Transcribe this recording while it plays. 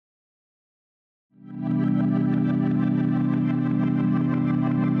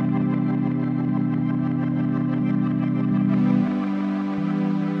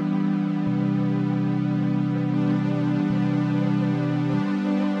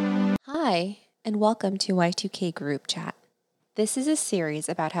Hi, and welcome to Y2K Group Chat. This is a series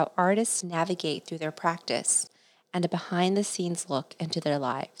about how artists navigate through their practice and a behind-the-scenes look into their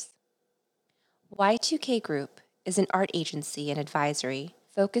lives. Y2K Group is an art agency and advisory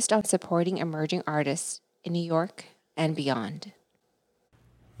focused on supporting emerging artists in New York and beyond.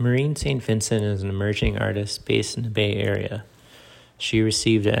 Maureen St. Vincent is an emerging artist based in the Bay Area. She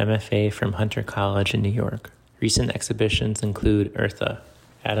received an MFA from Hunter College in New York. Recent exhibitions include Eartha,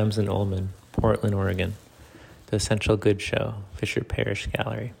 Adams and Ullman, Portland, Oregon, The Essential Good Show, Fisher Parish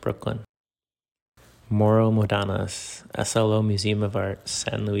Gallery, Brooklyn, Moro Modanas, SLO Museum of Art,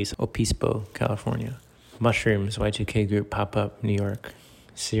 San Luis Obispo, California, Mushrooms, Y2K Group Pop-Up, New York,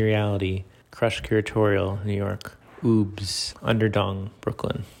 Seriality, Crush Curatorial, New York, Oobs, Underdong,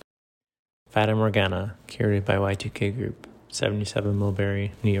 Brooklyn, Fata Morgana, curated by Y2K Group, 77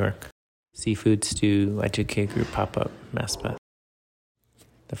 Mulberry, New York, Seafood Stew, Y2K Group Pop-Up, Maspeth.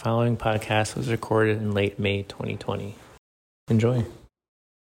 The following podcast was recorded in late May 2020. Enjoy.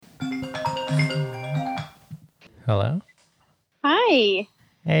 Hello? Hi.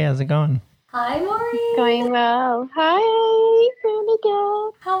 Hey, how's it going? Hi, Maureen. Going well. Hi,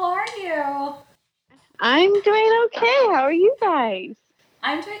 Veronica. How are you? I'm doing okay. How are you guys?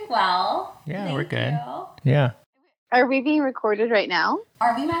 I'm doing well. Yeah, we're good. Yeah. Are we being recorded right now?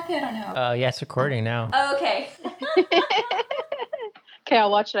 Are we, Matthew? I don't know. Yeah, it's recording now. Oh, okay. Okay,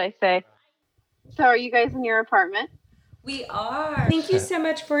 I'll watch what I say. So are you guys in your apartment? We are. Thank you so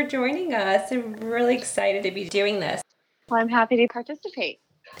much for joining us. I'm really excited to be doing this. Well, I'm happy to participate.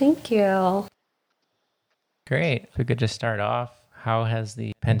 Thank you. Great. If we could just start off, how has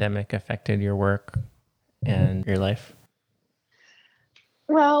the pandemic affected your work and your life?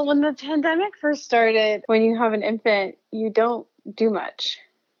 Well, when the pandemic first started, when you have an infant, you don't do much.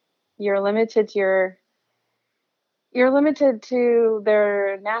 You're limited to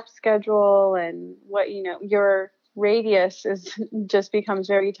their nap schedule and your radius is just becomes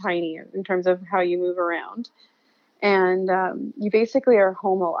very tiny in terms of how you move around. And you basically are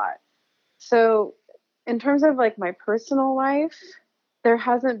home a lot. So in terms of like my personal life, there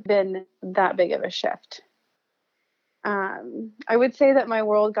hasn't been that big of a shift. I would say that my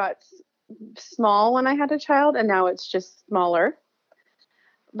world got small when I had a child, and now it's just smaller.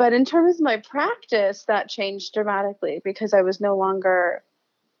 But in terms of my practice, that changed dramatically because I was no longer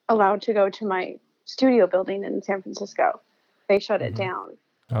allowed to go to my studio building in San Francisco. They shut it down.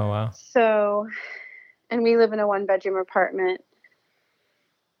 Oh, wow. So, and we live in a 1-bedroom apartment.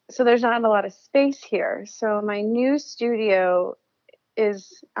 So there's not a lot of space here. So my new studio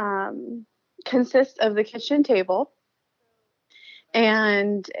consists of the kitchen table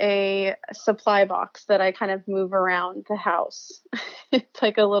and a supply box that I kind of move around the house. It's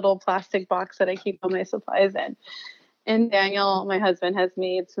like a little plastic box that I keep all my supplies in. And Daniel, my husband, has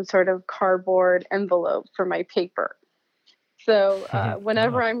made some sort of cardboard envelope for my paper. So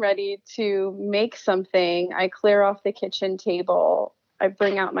whenever I'm ready to make something, I clear off the kitchen table. I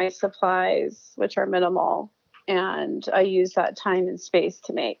bring out my supplies, which are minimal, and I use that time and space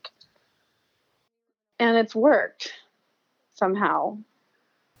to make. And it's worked somehow.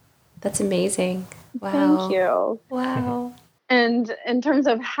 That's amazing. Wow. Thank you. Wow. And in terms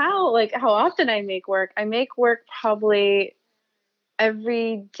of how often I make work probably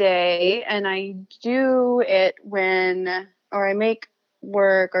every day. And I do it I make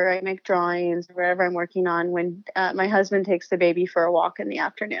work or I make drawings or whatever I'm working on when my husband takes the baby for a walk in the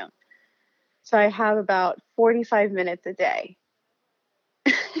afternoon. So I have about 45 minutes a day.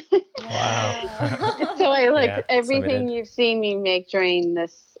 Wow. So I everything limited. You've seen me make during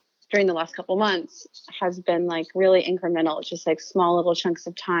the last couple months has been like really incremental. It's just like small little chunks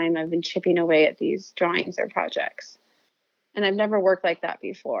of time I've been chipping away at these drawings or projects. And I've never worked like that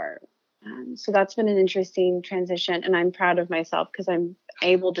before. So that's been an interesting transition. And I'm proud of myself because I'm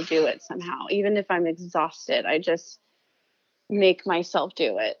able to do it somehow. Even if I'm exhausted, I just make myself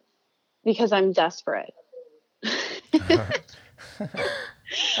do it because I'm desperate.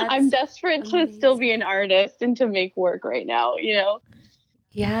 I'm desperate to still be an artist and to make work right now,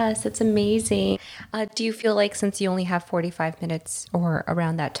 Yes, it's amazing. Do you feel like since you only have 45 minutes or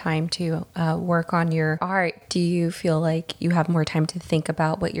around that time to work on your art, do you feel like you have more time to think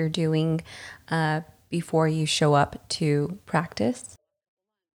about what you're doing before you show up to practice?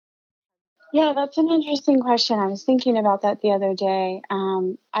 Yeah, that's an interesting question. I was thinking about that the other day.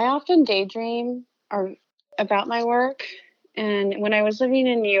 I often daydream about my work. And when I was living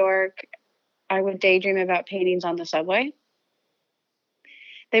in New York, I would daydream about paintings on the subway.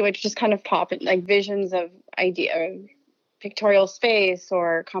 They would just kind of pop in, like visions of pictorial space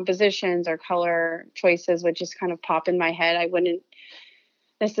or compositions or color choices would just kind of pop in my head.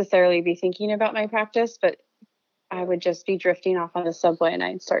 necessarily be thinking about my practice, but I would just be drifting off on the subway and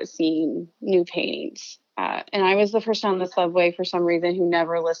I'd start seeing new paintings. And I was the person on the subway for some reason who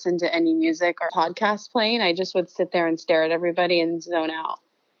never listened to any music or podcast playing. I just would sit there and stare at everybody and zone out.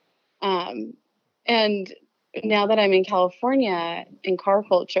 And now that I'm in California in car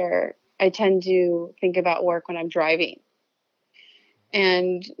culture, I tend to think about work when I'm driving.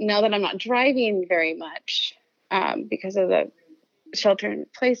 And now that I'm not driving very much because of the shelter in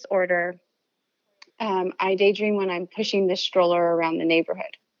place order, I daydream when I'm pushing the stroller around the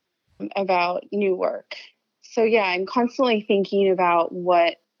neighborhood about new work. So yeah, I'm constantly thinking about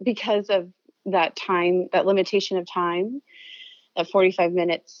because of that time, that limitation of time, that 45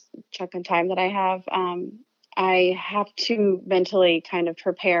 minutes chunk of time that I have to mentally kind of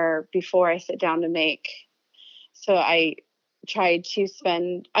prepare before I sit down to make. So I try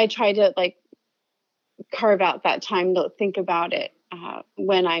to like carve out that time to think about it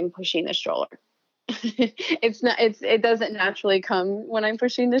when I'm pushing the stroller. It doesn't naturally come when I'm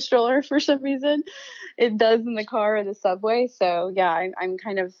pushing the stroller for some reason. It does in the car or the subway. So yeah, I'm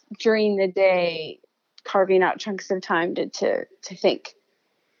kind of during the day carving out chunks of time to think.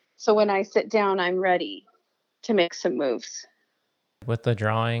 So when I sit down, I'm ready to make some moves. With the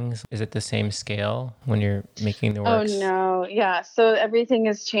drawings, is it the same scale when you're making the Oh works? no, yeah. So everything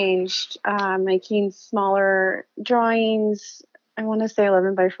has changed. Making smaller drawings. I want to say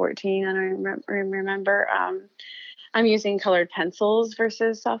 11 by 14, and I remember I'm using colored pencils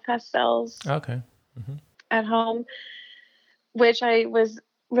versus soft pastels Okay. at home, which I was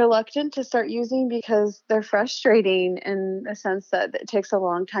reluctant to start using because they're frustrating in the sense that it takes a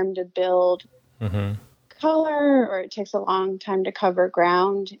long time to build color, or it takes a long time to cover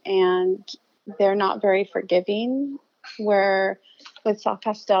ground, and they're not very forgiving. Where with soft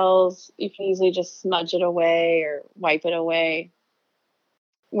pastels, you can easily just smudge it away or wipe it away.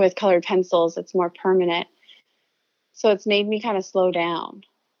 With colored pencils, it's more permanent. So it's made me kind of slow down,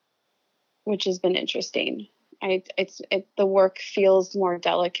 which has been interesting. The work feels more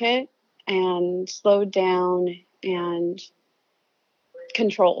delicate and slowed down and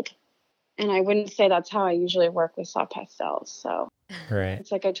controlled. And I wouldn't say that's how I usually work with soft pastels. So Right.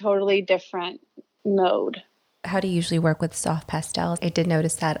 it's like a totally different mode. How do you usually work with soft pastels? I did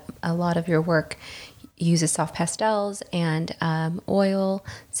notice that a lot of your work uses soft pastels and oil.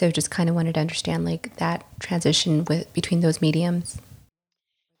 So just kind of wanted to understand like that transition between those mediums.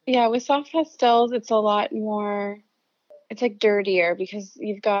 Yeah, with soft pastels, it's a lot more, it's like dirtier because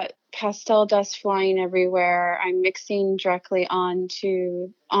you've got pastel dust flying everywhere. I'm mixing directly on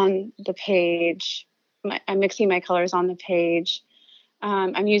the page. I'm mixing my colors on the page.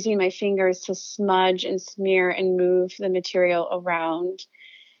 I'm using my fingers to smudge and smear and move the material around.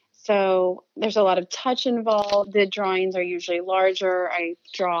 So there's a lot of touch involved. The drawings are usually larger. I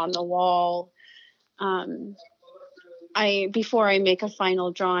draw on the wall. Before I make a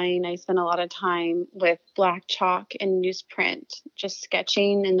final drawing, I spend a lot of time with black chalk and newsprint, just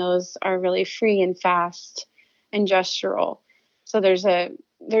sketching, and those are really free and fast and gestural. So there's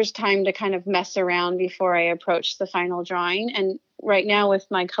time to kind of mess around before I approach the final drawing. And right now with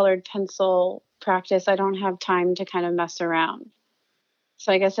my colored pencil practice, I don't have time to kind of mess around.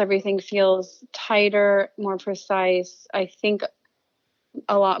 So I guess everything feels tighter, more precise. I think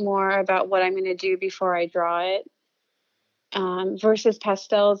a lot more about what I'm going to do before I draw it. Versus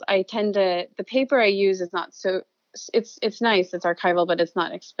pastels, the paper I use is not so, it's nice, it's archival, but it's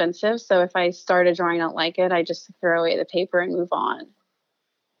not expensive. So if I start a drawing, I don't like it, I just throw away the paper and move on.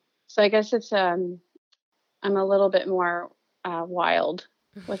 So I guess I'm a little bit more wild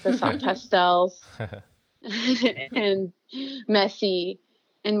with the soft pastels and messy.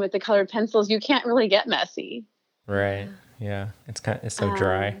 And with the colored pencils, you can't really get messy. Right. Yeah. It's so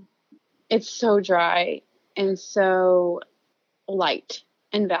dry. It's so dry and so light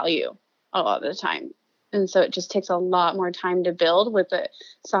and value a lot of the time. And so it just takes a lot more time to build with the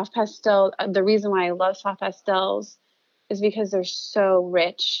soft pastel. The reason why I love soft pastels is because they're so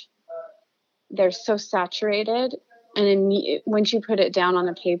rich. They're so saturated. And once you put it down on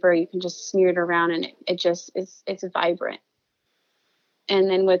the paper, you can just smear it around and it's vibrant. And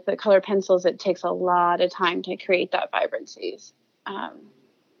then with the color pencils, it takes a lot of time to create that vibrancy.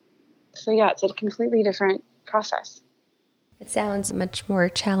 So yeah, it's a completely different process. It sounds much more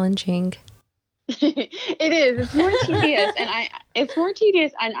challenging. It is. It's more tedious,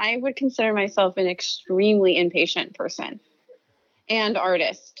 and I would consider myself an extremely impatient person and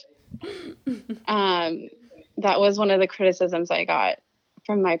artist. That was one of the criticisms I got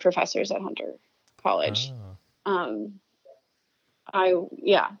from my professors at Hunter College.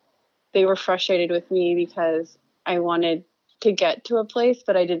 They were frustrated with me because I wanted could get to a place,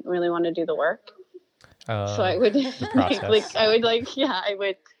 but I didn't really want to do the work. So I would I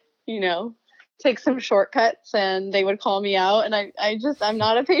would, take some shortcuts, and they would call me out, and I'm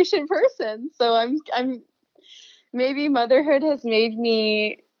not a patient person. So I'm maybe motherhood has made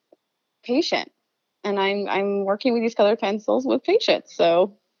me patient, and I'm working with these colored pencils with patience.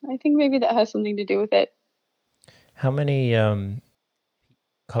 So I think maybe that has something to do with it. How many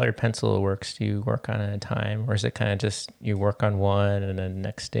colored pencil works do you work on at a time? Or is it kind of just you work on one and then the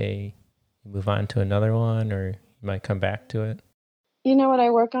next day you move on to another one, or you might come back to it? You know what? I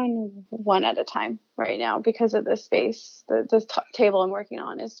work on one at a time right now because of the space. The table I'm working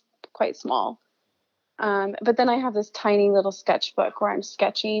on is quite small. But then I have this tiny little sketchbook where I'm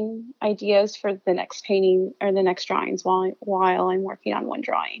sketching ideas for the next painting or the next drawings while I'm working on one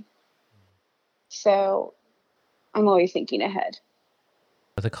drawing. So I'm always thinking ahead.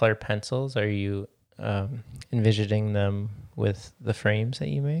 With the colored pencils, are you envisioning them with the frames that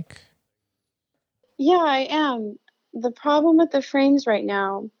you make? Yeah, I am. The problem with the frames right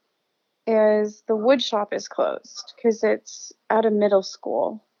now is the wood shop is closed because it's at a middle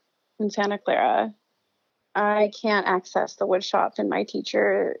school in Santa Clara. I can't access the wood shop, and my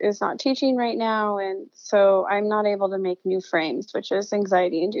teacher is not teaching right now. And so I'm not able to make new frames, which is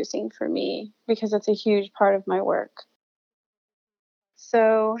anxiety inducing for me because it's a huge part of my work.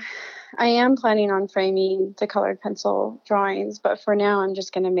 So I am planning on framing the colored pencil drawings, but for now I'm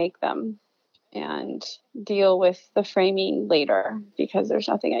just going to make them and deal with the framing later because there's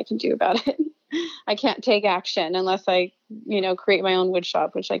nothing I can do about it. I can't take action unless I, create my own wood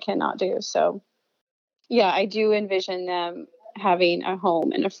shop, which I cannot do. So yeah, I do envision them having a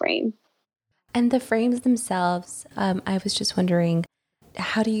home and a frame. And the frames themselves, I was just wondering,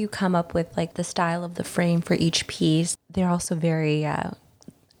 how do you come up with like the style of the frame for each piece? They're also very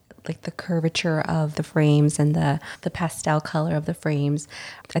like the curvature of the frames and the pastel color of the frames.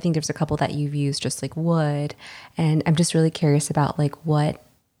 I think there's a couple that you've used just like wood, and I'm just really curious about like what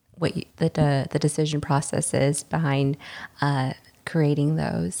the decision process is behind creating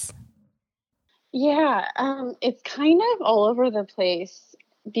those. Yeah, it's kind of all over the place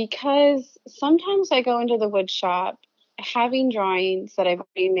because sometimes I go into the wood shop having drawings that I've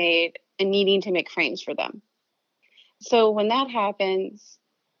already made and needing to make frames for them. So when that happens,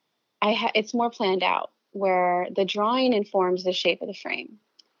 it's more planned out where the drawing informs the shape of the frame.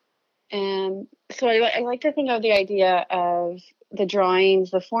 And so I like to think of the idea of the drawings,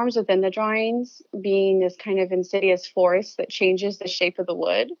 the forms within the drawings being this kind of insidious force that changes the shape of the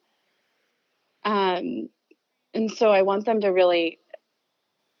wood. And so I want them to really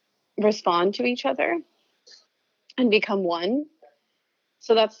respond to each other and become one.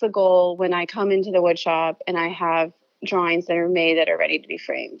 So that's the goal when I come into the wood shop and I have drawings that are made that are ready to be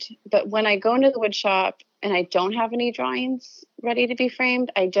framed. But when I go into the wood shop and I don't have any drawings ready to be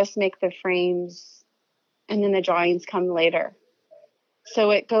framed, I just make the frames and then the drawings come later.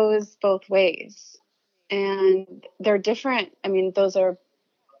 So it goes both ways. And they're different. I mean, those are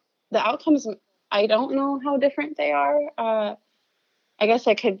the outcomes. I don't know how different they are. I guess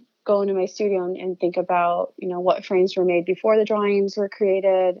I could go into my studio and think about, what frames were made before the drawings were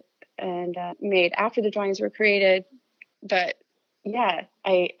created and made after the drawings were created. But yeah,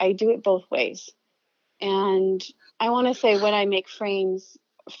 I do it both ways. And I want to say when I make frames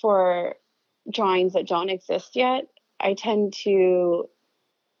for drawings that don't exist yet, I tend to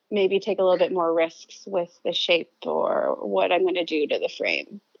maybe take a little bit more risks with the shape or what I'm going to do to the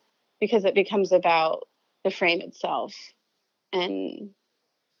frame because it becomes about the frame itself. And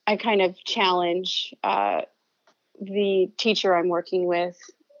I kind of challenge the teacher I'm working with,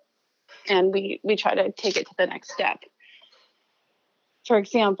 and we try to take it to the next step. For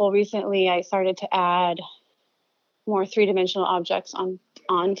example, recently I started to add more three-dimensional objects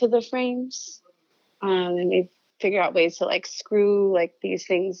onto the frames, and we figure out ways to like screw like these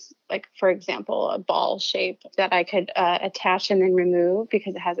things, like for example, a ball shape that I could attach and then remove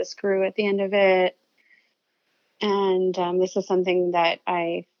because it has a screw at the end of it. And this is something that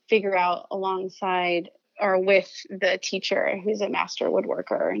I figure out alongside or with the teacher who's a master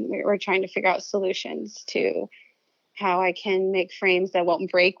woodworker. And we're trying to figure out solutions to how I can make frames that won't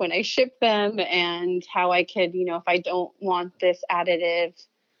break when I ship them, and how I could, if I don't want this additive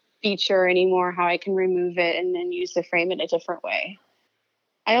feature anymore, how I can remove it and then use the frame in a different way.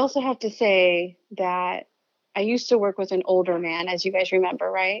 I also have to say that I used to work with an older man, as you guys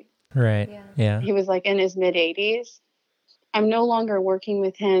remember, right? Right. Yeah. He was like in his mid-80s. I'm no longer working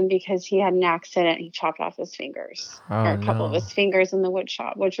with him because he had an accident. He chopped off his fingers, or a couple of his fingers in the wood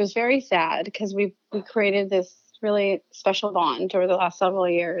shop, which was very sad because we created this really special bond over the last several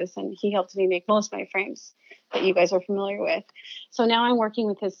years, and he helped me make most of my frames. that you guys are familiar with. So now I'm working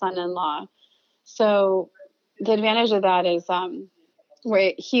with his son-in-law. So the advantage of that is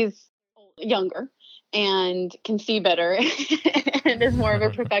where he's younger and can see better and is more of a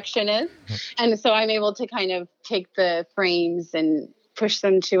perfectionist. And so I'm able to kind of take the frames and push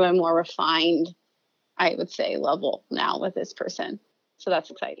them to a more refined, I would say, level now with this person. So that's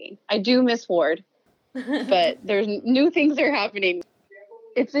exciting. I do miss Ward, but there's new things are happening.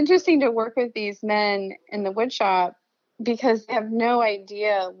 It's interesting to work with these men in the wood shop because they have no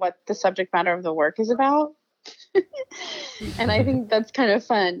idea what the subject matter of the work is about. And I think that's kind of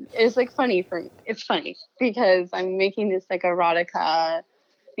fun. It's like funny for me. It's funny because I'm making this like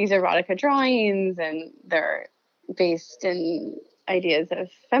these erotica drawings, and they're based in ideas of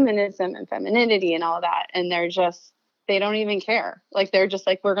feminism and femininity and all that. And they don't even care. Like, they're just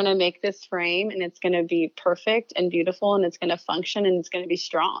like, we're going to make this frame and it's going to be perfect and beautiful and it's going to function and it's going to be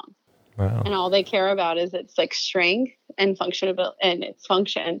strong. Wow. And all they care about is its like strength and functionability and its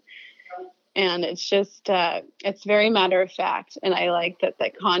function. And it's just, it's very matter of fact. And I like that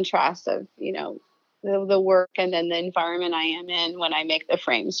the contrast of, the work and then the environment I am in when I make the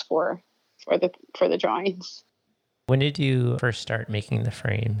frames for the drawings. When did you first start making the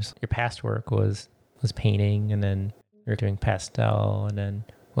frames? Your past work was painting, and then you're doing pastel, and then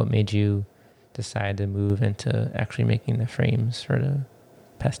what made you decide to move into actually making the frames for the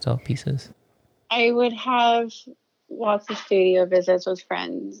pastel pieces? I would have lots of studio visits with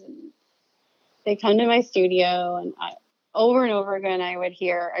friends, and they come to my studio, and over and over again, I would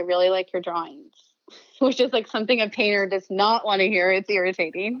hear, "I really like your drawings," which is like something a painter does not want to hear. It's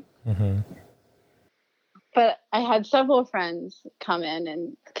irritating. Mm-hmm. But I had several friends come in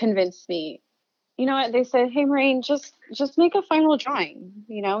and convince me, you know what? They said, "Hey, Maureen, just make a final drawing.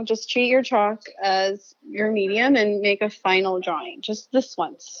 Just treat your chalk as your medium and make a final drawing, just this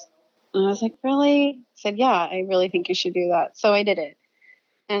once." And I was like, "Really?" I said, "Yeah, I really think you should do that." So I did it.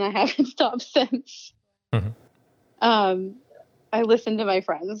 And I haven't stopped since. Mm-hmm. I listen to my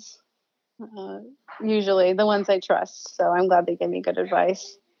friends, usually the ones I trust. So I'm glad they give me good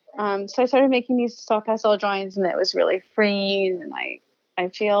advice. So I started making these soft pastel drawings, and it was really freeing. And I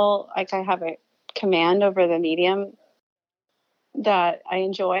feel like I have a command over the medium that I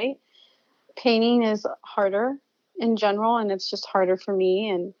enjoy. Painting is harder in general, and it's just harder for me.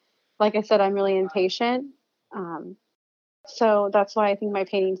 And like I said, I'm really impatient. So that's why I think my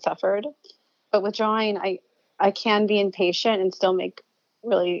painting suffered. But with drawing, I can be impatient and still make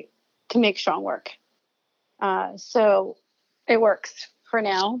strong work. So it works for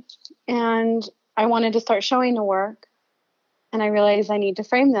now. And I wanted to start showing the work. And I realized I need to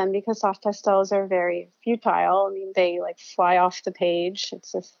frame them because soft pastels are very futile. I mean, they like fly off the page.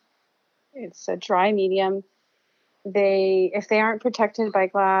 It's a dry medium. If they aren't protected by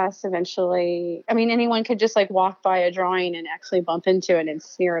glass, eventually, I mean, anyone could just like walk by a drawing and actually bump into it and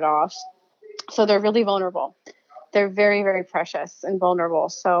smear it off. So they're really vulnerable. They're very, very precious and vulnerable.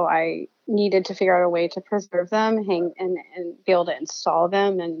 So I needed to figure out a way to preserve them, and be able to install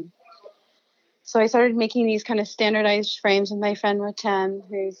them. And so I started making these kind of standardized frames with my friend Rotem,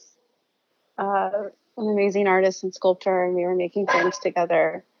 who's an amazing artist and sculptor, and we were making frames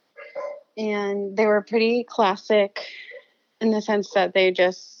together. And they were pretty classic in the sense that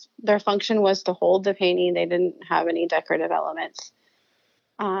their function was to hold the painting. They didn't have any decorative elements.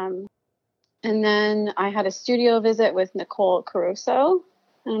 And then I had a studio visit with Nicole Caruso.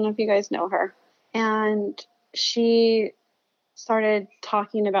 I don't know if you guys know her. And she started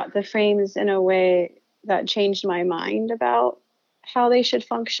talking about the frames in a way that changed my mind about how they should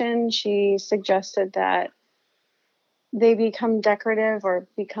function. She suggested that they become decorative or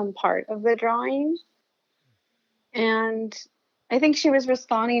become part of the drawing. And I think she was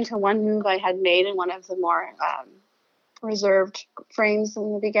responding to one move I had made in one of the more reserved frames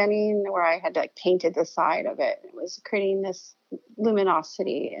in the beginning, where I had like painted the side of it. It was creating this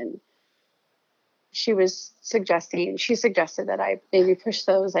luminosity, and she suggested that I maybe push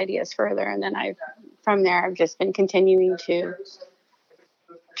those ideas further. And then from there, I've just been continuing to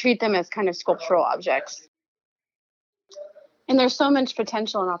treat them as kind of sculptural objects. And there's so much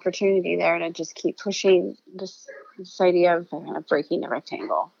potential and opportunity there, and I just keep pushing this idea of kind of breaking the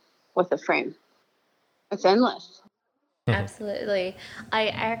rectangle with a frame. It's endless. Absolutely. I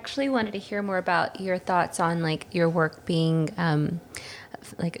actually wanted to hear more about your thoughts on like your work being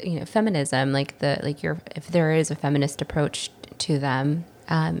feminism, if there is a feminist approach to them.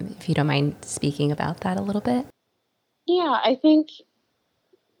 If you don't mind speaking about that a little bit. Yeah, I think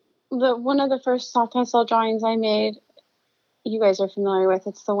one of the first soft pencil drawings I made, you guys are familiar with.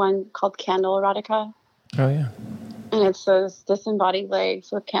 It's the one called Candle Erotica. Oh yeah. And it's those disembodied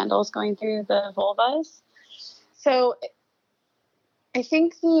legs with candles going through the vulvas. So I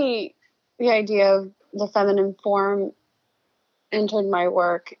think the idea of the feminine form entered my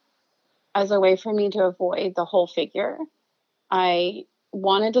work as a way for me to avoid the whole figure. I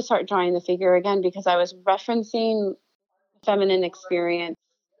wanted to start drawing the figure again because I was referencing feminine experience.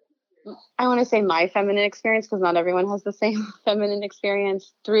 I want to say my feminine experience because not everyone has the same feminine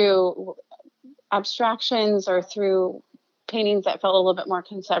experience through abstractions or through paintings that felt a little bit more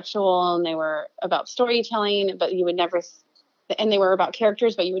conceptual, and they were about storytelling, but you would never, and they were about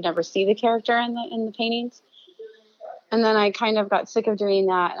characters, but you would never see the character in the paintings. And then I kind of got sick of doing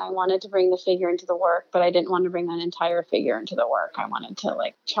that, and I wanted to bring the figure into the work, but I didn't want to bring an entire figure into the work. I wanted to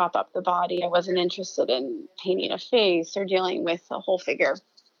like chop up the body. I wasn't interested in painting a face or dealing with the whole figure.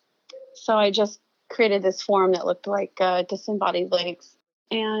 So I just created this form that looked like disembodied legs.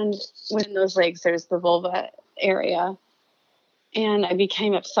 And within those legs, there's the vulva area. And I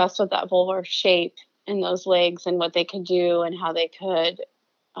became obsessed with that vulvar shape in those legs and what they could do and how they could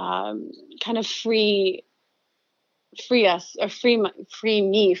kind of free us or free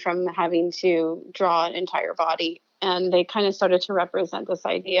me from having to draw an entire body. And they kind of started to represent this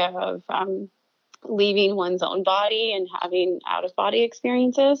idea of leaving one's own body and having out of body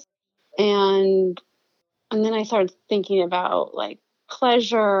experiences. And then I started thinking about like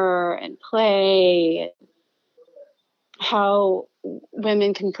pleasure and play, how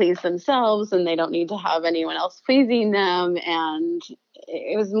women can please themselves and they don't need to have anyone else pleasing them. And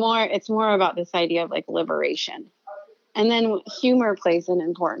it's more about this idea of like liberation. And then humor plays an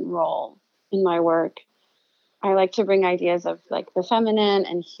important role in my work. I like to bring ideas of like the feminine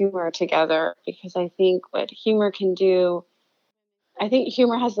and humor together because I think what humor can do, I think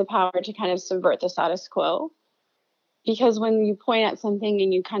humor has the power to kind of subvert the status quo. Because when you point at something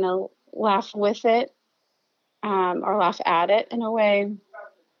and you kind of laugh with it or laugh at it in a way,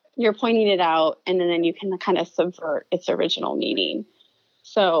 you're pointing it out and then you can kind of subvert its original meaning.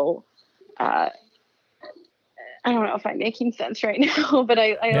 So I don't know if I'm making sense right now, but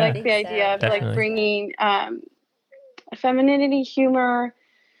I like the idea of like bringing femininity, humor,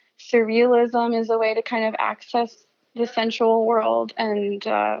 surrealism is a way to kind of access the sensual world. And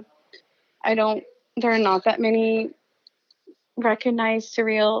there are not that many recognized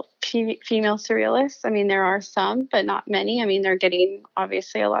female surrealists. I mean, there are some, but not many. I mean, they're getting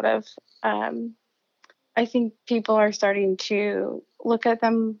obviously a lot of, I think people are starting to look at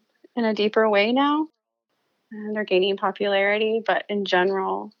them in a deeper way now. And they're gaining popularity, but in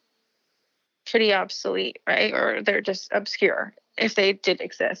general, pretty obsolete, right? Or they're just obscure if they did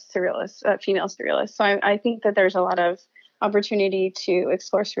exist, surrealists, female surrealists. So I think that there's a lot of opportunity to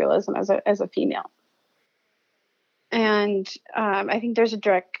explore surrealism as a female. And I think there's a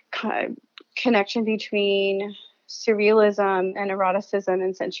direct connection between surrealism and eroticism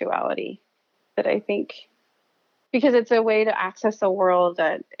and sensuality that I think, because it's a way to access a world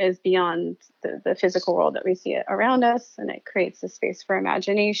that is beyond the physical world that we see around us, and it creates a space for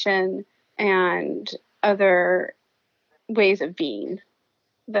imagination and other ways of being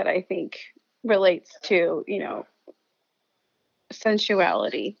that I think relates to,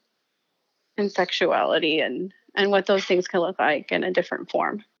 sensuality and sexuality and what those things can look like in a different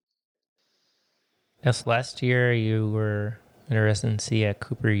form. Yes, last year you were in a residency at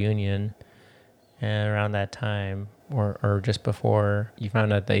Cooper Union, and around that time, or just before, you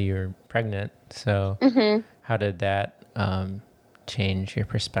found out that you were pregnant. So how did that change your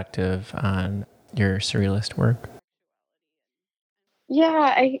perspective on your surrealist work?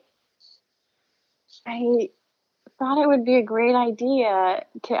 Yeah, I thought it would be a great idea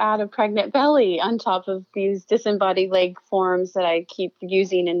to add a pregnant belly on top of these disembodied leg forms that I keep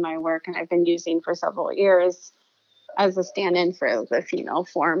using in my work and I've been using for several years as a stand-in for the female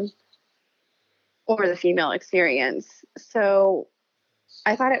form or the female experience. So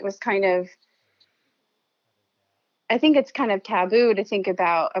I thought it was I think it's kind of taboo to think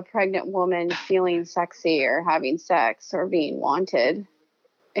about a pregnant woman feeling sexy or having sex or being wanted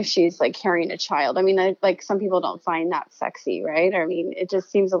if she's like carrying a child. I mean, like some people don't find that sexy, right? I mean, it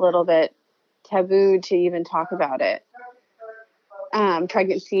just seems a little bit taboo to even talk about it.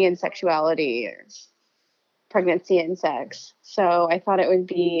 Pregnancy and sexuality, or pregnancy and sex. So I thought it would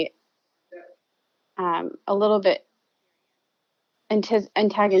be a little bit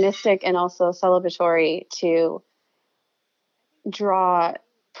antagonistic and also celebratory to draw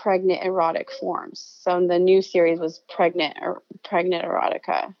pregnant erotic forms. So the new series was pregnant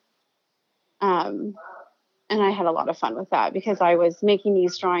erotica. And I had a lot of fun with that because I was making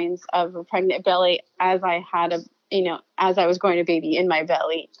these drawings of a pregnant belly as I had as I was growing a baby in my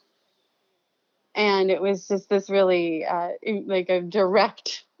belly. And it was just this really like a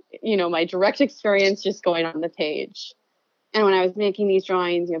direct my direct experience just going on the page. And when I was making these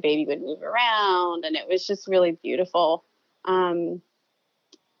drawings, baby would move around, and it was just really beautiful to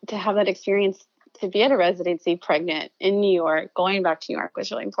have that experience, to be at a residency pregnant in New York. Going back to New York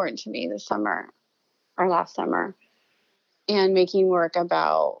was really important to me this summer, or last summer, and making work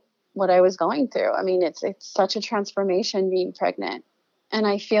about what I was going through. I mean, it's such a transformation being pregnant. And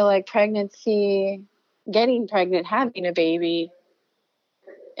I feel like pregnancy, getting pregnant, having a baby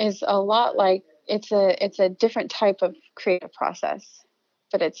is a lot like, it's a different type of creative process,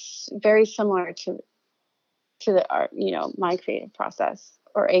 but it's very similar to the art, my creative process,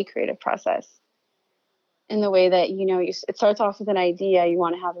 or a creative process, in the way that, it starts off with an idea, you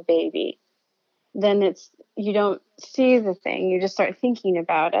want to have a baby. Then you don't see the thing, you just start thinking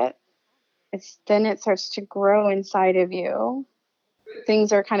about it. Then it starts to grow inside of you.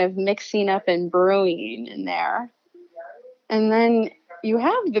 Things are kind of mixing up and brewing in there. And then you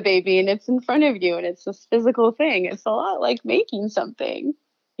have the baby, and it's in front of you, and it's this physical thing. It's a lot like making something.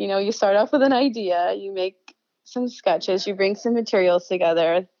 You start off with an idea, you make some sketches, you bring some materials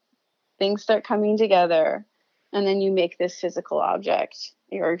together, things start coming together, and then you make this physical object,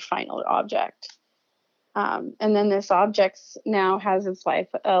 your final object. And then this object now has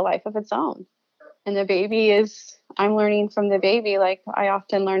a life of its own. And the baby I'm learning from the baby, like I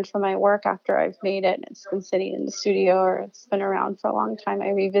often learn from my work after I've made it. It's been sitting in the studio, or it's been around for a long time. I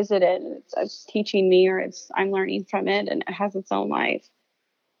revisit it, and it's teaching me, or I'm learning from it, and it has its own life.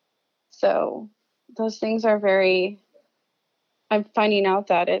 So those things are I'm finding out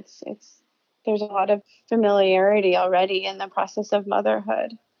that there's a lot of familiarity already in the process of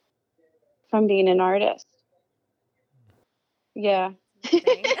motherhood from being an artist. Yeah.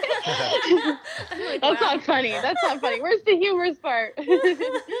 That's not funny. Where's the humorous part?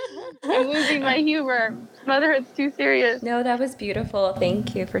 I'm losing my humor. Motherhood's too serious. No, that was beautiful.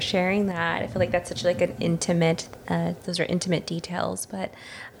 Thank you for sharing that. I feel like that's such like an intimate, those are intimate details, but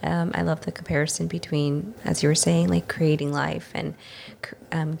I love the comparison between, as you were saying, like creating life and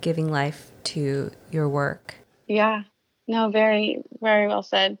giving life to your work. Yeah. No, very, very well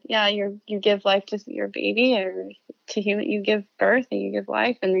said. Yeah, you give life to your baby, or to human. You give birth and you give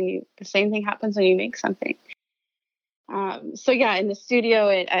life, and then the same thing happens when you make something. So yeah, in the studio,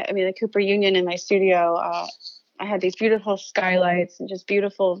 the Cooper Union, in my studio, I had these beautiful skylights, and just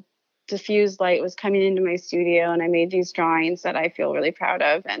beautiful diffused light was coming into my studio, and I made these drawings that I feel really proud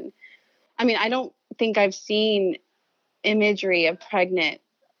of. And I don't think I've seen imagery of pregnant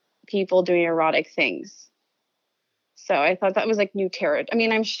people doing erotic things. So I thought that was like new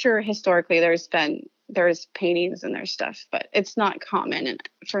territory. I'm sure historically there's paintings and there's stuff, but it's not common. And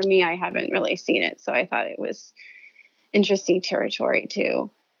for me, I haven't really seen it. So I thought it was interesting territory to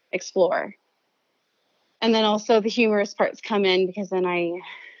explore. And then also the humorous parts come in, because then I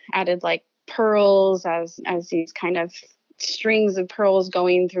added like pearls as these kind of strings of pearls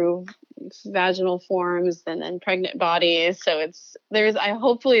going through vaginal forms, and then pregnant bodies. So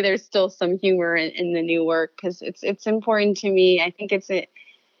hopefully there's still some humor in the new work, because it's important to me. I think it's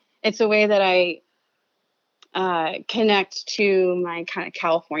a way that I connect to my kind of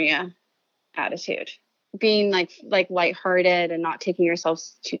California attitude, being like lighthearted and not taking yourself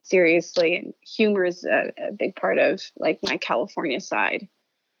too seriously. And humor is a big part of like my California side,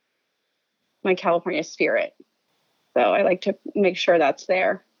 my California spirit. So I like to make sure that's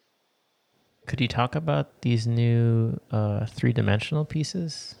there. Could you talk about these new 3-dimensional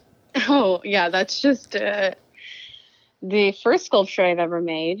pieces? Oh, yeah, that's just the first sculpture I've ever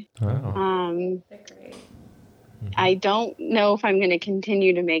made. Wow. They're great. I don't know if I'm going to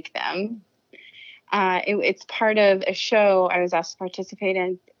continue to make them. It's part of a show I was asked to participate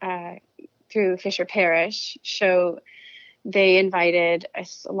in through Fisher Parish show. They invited a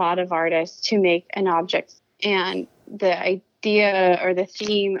lot of artists to make an object, and the idea or the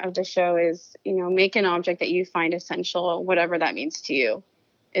theme of the show is, make an object that you find essential, whatever that means to you.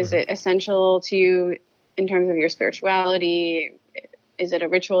 Is it essential to you in terms of your spirituality? Is it a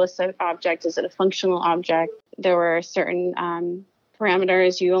ritualistic object? Is it a functional object? There were certain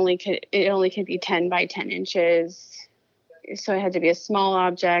parameters. It only could be 10 by 10 inches. So it had to be a small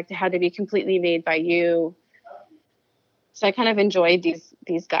object. It had to be completely made by you. So I kind of enjoyed these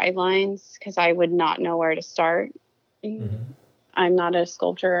guidelines, because I would not know where to start. Mm-hmm. I'm not a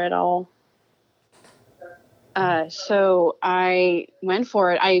sculptor at all. So I went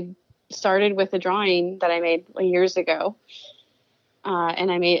for it. I started with a drawing that I made years ago.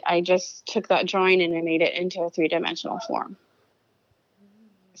 And I just took that drawing and I made it into a 3-dimensional form.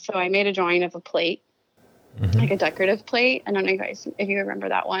 So I made a drawing of a plate, like a decorative plate. I don't know if you remember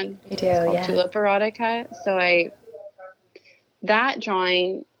that one. I do, it's called yeah. Tulip Erotica. So that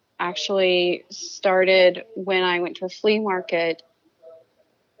drawing actually started when I went to a flea market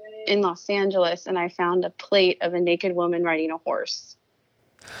in Los Angeles and I found a plate of a naked woman riding a horse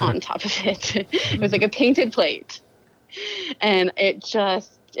on top of it. It was like a painted plate. And it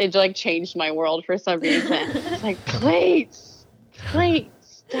like changed my world for some reason. It's like plates,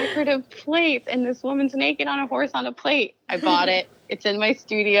 decorative plates. And this woman's naked on a horse on a plate. I bought it. It's in my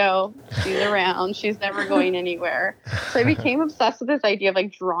studio. She's around. She's never going anywhere. So I became obsessed with this idea of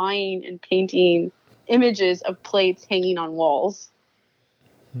like drawing and painting images of plates hanging on walls.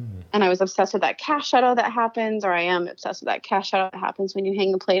 And I was obsessed with that cast shadow that happens, or I am obsessed with that cast shadow that happens when you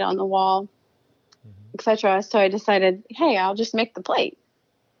hang a plate on the wall, etc. So I decided, hey, I'll just make the plate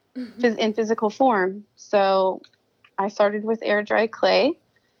in physical form. So I started with air dry clay,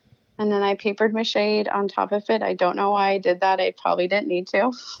 and then I papered mache'd on top of it. I don't know why I did that. I probably didn't need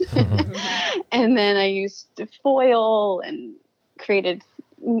to. And then I used foil and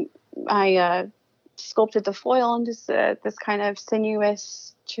I sculpted the foil into this kind of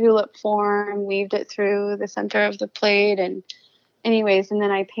sinuous tulip form, weaved it through the center of the plate, and anyways, and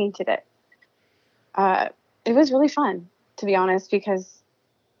then I painted it. It was really fun, to be honest, because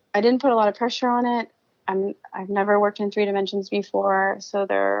I didn't put a lot of pressure on it. I've never worked in 3 dimensions before, so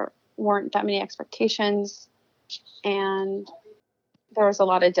there weren't that many expectations, and there was a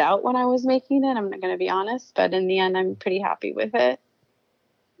lot of doubt when I was making it. I'm not going to be honest, but in the end, I'm pretty happy with it.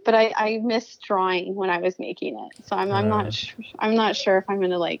 But I missed drawing when I was making it, so I'm not sure if I'm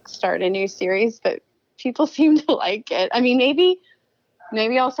going to like start a new series. But people seem to like it. I mean, maybe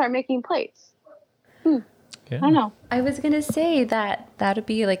I'll start making plates. Yeah. I don't know. I was gonna say that would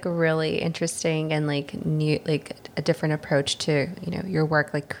be like a really interesting and like new, like a different approach to your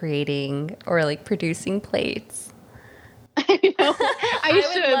work, like creating or like producing plates. I know. I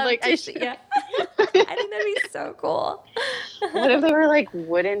should. Yeah. I think that'd be so cool. What if they were like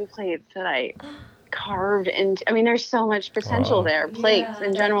wooden plates that I carved into? I mean, there's so much potential there. Plates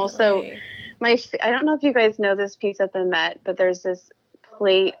in general. Definitely. So I don't know if you guys know this piece at the Met, but there's this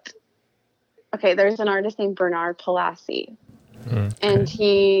plate. Okay, there's an artist named Bernard Palazzi, and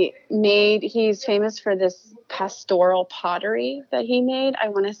he's famous for this pastoral pottery that he made, I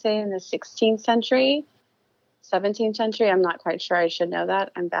want to say in the 16th century, 17th century. I'm not quite sure. I should know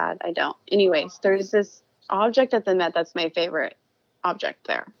that. I'm bad. I don't. Anyways, there's this object at the Met that's my favorite object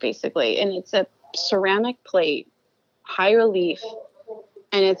there, basically, and it's a ceramic plate, high relief,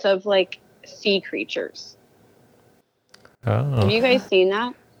 and it's of like sea creatures. Oh. Have you guys seen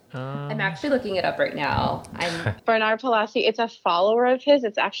that? I'm actually looking it up right now. Bernard Palazzi, it's a follower of his.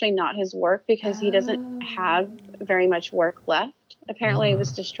 It's actually not his work because he doesn't have very much work left. Apparently it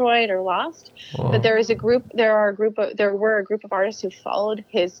was destroyed or lost. Whoa. But there were a group of artists who followed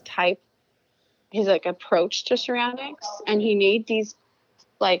his like approach to ceramics, and he made these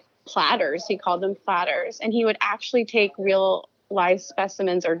like platters. He called them platters, and he would actually take real live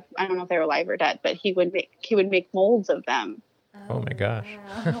specimens, or I don't know if they were live or dead, but he would make molds of them. Oh my gosh.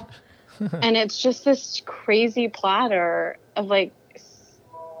 Wow. And it's just this crazy platter of like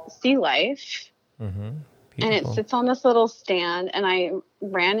sea life. Mm-hmm. And it sits on this little stand, and I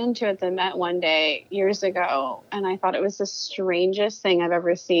ran into it at the Met one day years ago, and I thought it was the strangest thing I've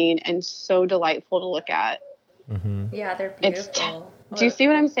ever seen and so delightful to look at. Mm-hmm. Yeah, they're beautiful. Do you see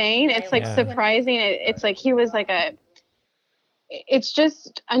what I'm saying? It's like surprising. It's like he was like it's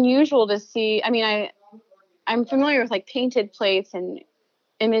just unusual to see. I mean, I'm familiar with like painted plates and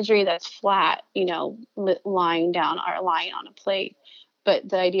imagery that's flat, lying down or lying on a plate. But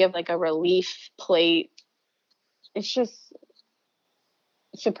the idea of like a relief plate, it's just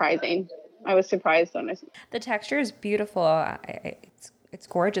surprising. I was surprised on it. The texture is beautiful. It's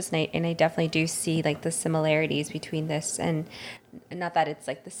gorgeous, and I definitely do see like the similarities between this and not that it's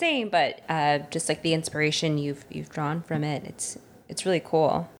like the same, but just like the inspiration you've drawn from it. It's really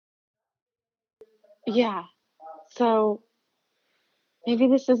cool. Yeah. So maybe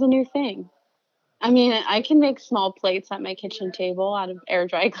this is a new thing. I mean, I can make small plates at my kitchen table out of air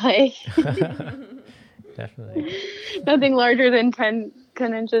dry clay. Definitely. Nothing larger than 10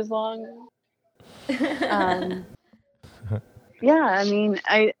 inches long. Yeah, I mean,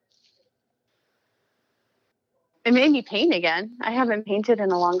 it made me paint again. I haven't painted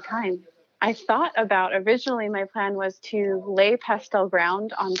in a long time. I thought about, originally my plan was to lay pastel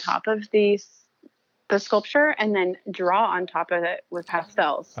ground on top of the sculpture and then draw on top of it with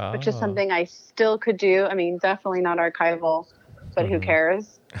pastels, which is something I still could do. I mean, definitely not archival, but who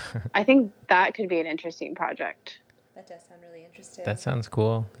cares? I think that could be an interesting project. That does sound really interesting. That sounds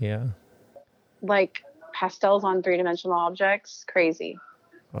cool. Yeah. Like pastels on 3-dimensional objects. Crazy.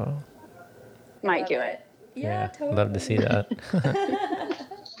 Well, might do it. Yeah, totally. Love to see that.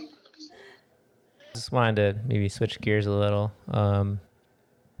 just wanted to maybe switch gears a little.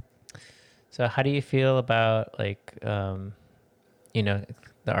 So how do you feel about like, the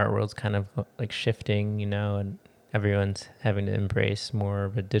art world's kind of like shifting, and everyone's having to embrace more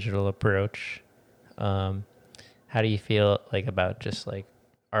of a digital approach. How do you feel like about just like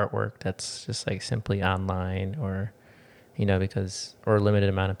artwork that's just like simply online or, because, or a limited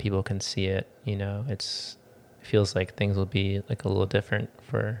amount of people can see it, it feels like things will be like a little different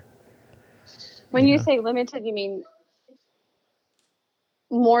for. When you say limited, you mean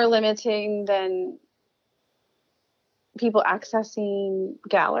more limiting than people accessing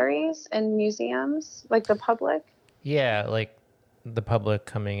galleries and museums, like the public? Yeah, like the public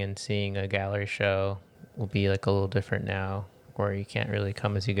coming and seeing a gallery show will be like a little different now, where you can't really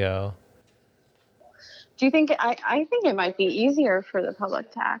come as you go. Do you think, I think it might be easier for the public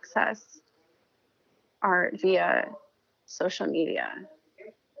to access art via social media.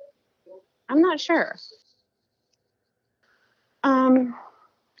 I'm not sure.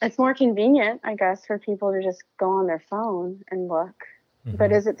 It's more convenient, I guess, for people to just go on their phone and look. Mm-hmm.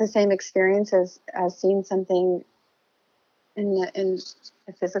 But is it the same experience as seeing something in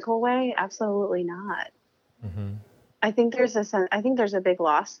a physical way? Absolutely not. Mm-hmm. I think there's a big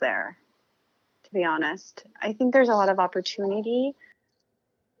loss there, to be honest. I think there's a lot of opportunity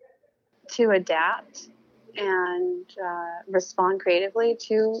to adapt and respond creatively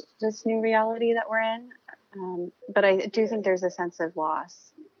to this new reality that we're in. But I do think there's a sense of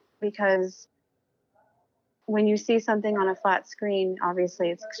loss, because when you see something on a flat screen, obviously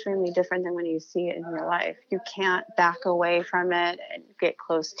it's extremely different than when you see it in real life. You can't back away from it and get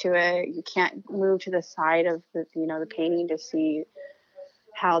close to it. You can't move to the side of the painting to see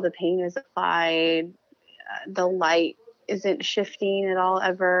how the paint is applied. The light isn't shifting at all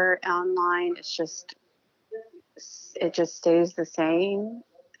ever online. It just stays the same.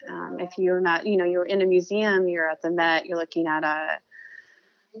 If you're not, you're in a museum, you're at the Met, you're looking at a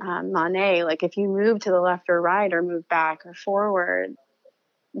Monet, like if you move to the left or right or move back or forward,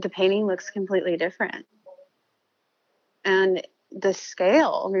 the painting looks completely different. And the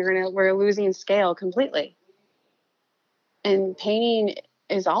scale, we're losing scale completely. And painting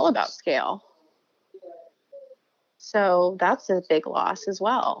is all about scale. So that's a big loss as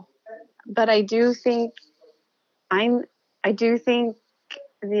well. But I do think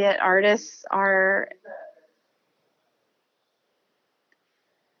that artists are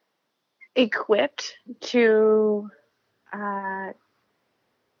equipped to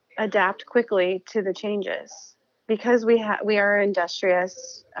adapt quickly to the changes, because we are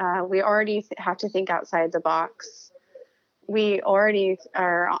industrious. We already have to think outside the box. We already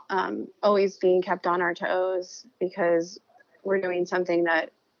are always being kept on our toes, because we're doing something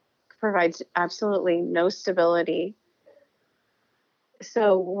that provides absolutely no stability.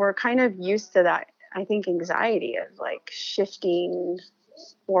 So we're kind of used to that, I think, anxiety of like shifting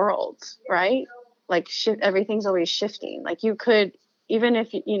worlds, right? Like everything's always shifting. Like you could, even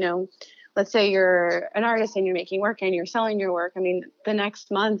if, let's say you're an artist and you're making work and you're selling your work. I mean, the next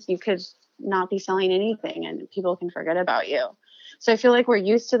month you could not be selling anything and people can forget about you. So I feel like we're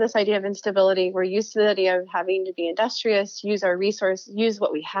used to this idea of instability. We're used to the idea of having to be industrious, use our resource, use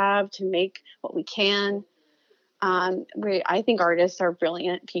what we have to make what we can. I think artists are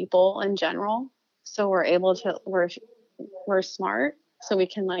brilliant people in general. So we're smart, so we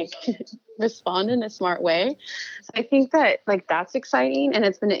can like respond in a smart way. So I think that like that's exciting. And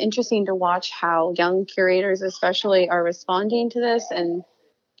it's been interesting to watch how young curators especially are responding to this and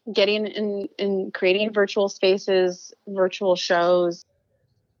getting in creating virtual spaces, virtual shows.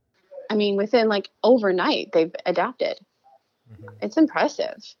 I mean, within like overnight, they've adapted. Mm-hmm. It's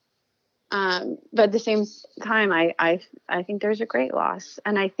impressive. But at the same time, I think there's a great loss.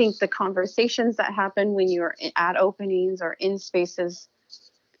 And I think the conversations that happen when you're at openings or in spaces,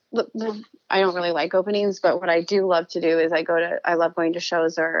 look, I don't really like openings, but what I do love to do is I love going to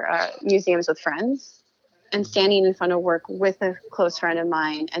shows or museums with friends, and standing in front of work with a close friend of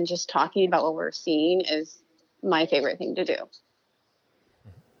mine and just talking about what we're seeing is my favorite thing to do.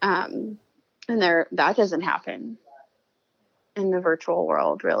 And that doesn't happen in the virtual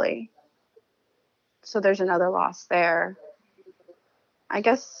world, really. So there's another loss there. I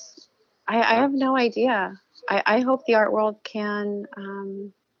guess I have no idea. I hope the art world can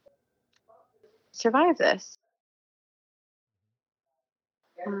survive this.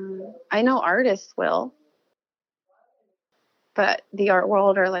 I know artists will, but the art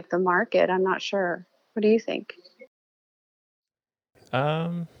world or like the market, I'm not sure. What do you think?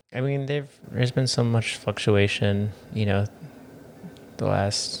 I mean, there's been so much fluctuation, the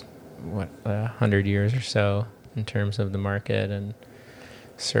last 100 years or so in terms of the market, and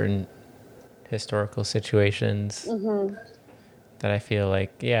certain historical situations Mm-hmm. that I feel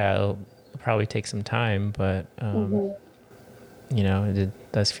like, yeah, it'll probably take some time, but, you know,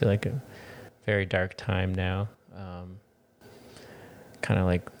 it does feel like a very dark time now. Kind of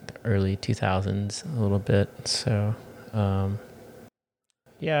like the early 2000s a little bit. So,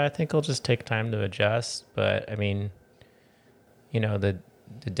 yeah, I think I'll just take time to adjust. But I mean, you know, the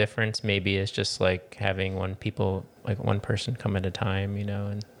difference maybe is just like having one person come at a time, you know,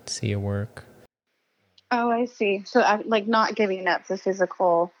 and see your work. Oh, I see. So, like, not giving up the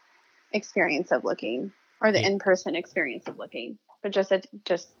physical experience of looking, or the in-person experience of looking, but just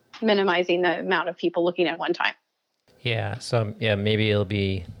minimizing the amount of people looking at one time. Yeah. So yeah, maybe it'll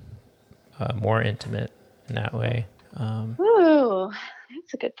be more intimate in that way. Ooh,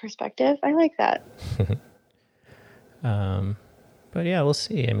 that's a good perspective. I like that. But yeah, we'll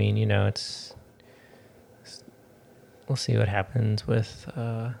see. I mean, you know, we'll see what happens with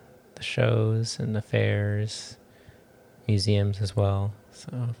the shows and the fairs, museums as well.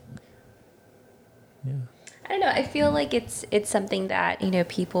 So yeah. I don't know. I feel like it's something that, you know,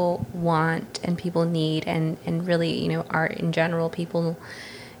 people want and people need, and really, you know, art in general, people,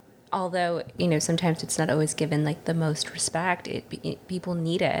 although, you know, sometimes it's not always given like the most respect, people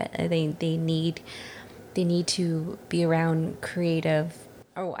need it. They need to be around creative.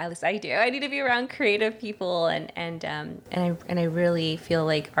 Oh, at least I do. I need to be around creative people, and I really feel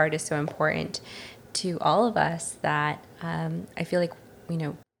like art is so important to all of us that I feel like, you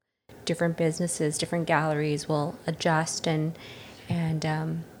know, different businesses, different galleries will adjust, and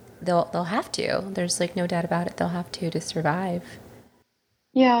they'll have to. There's like no doubt about it. They'll have to survive.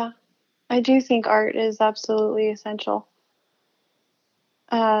 Yeah, I do think art is absolutely essential.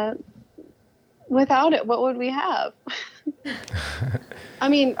 Without it, what would we have? I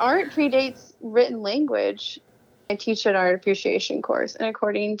mean, art predates written language. I teach an art appreciation course, and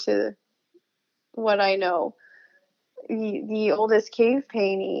according to what I know, the oldest cave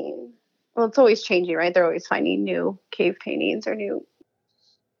painting, well, it's always changing, right? They're always finding new cave paintings or new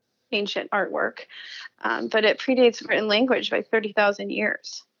ancient artwork, but it predates written language by 30,000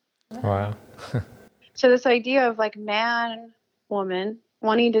 years. Wow. So this idea of like man, woman,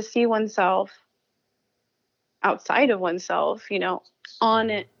 wanting to see oneself outside of oneself, you know,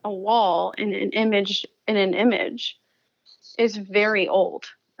 on a wall in an image is very old.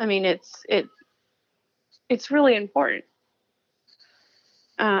 I mean, it's really important.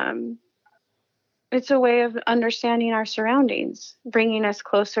 It's a way of understanding our surroundings, bringing us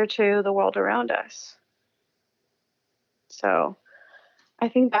closer to the world around us. So I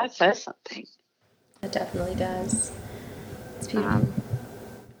think that says something. It definitely does. It's beautiful.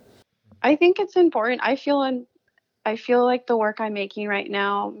 I think it's important. I feel like the work I'm making right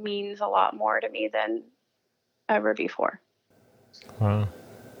now means a lot more to me than ever before. Wow.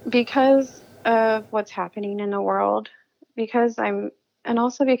 Because of what's happening in the world, and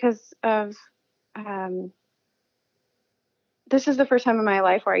also because of, this is the first time in my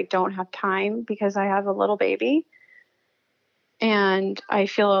life where I don't have time because I have a little baby. And I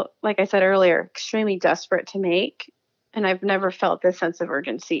feel, like I said earlier, extremely desperate to make. And I've never felt this sense of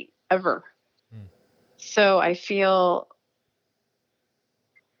urgency ever. So I feel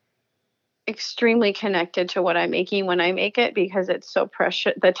extremely connected to what I'm making when I make it, because it's so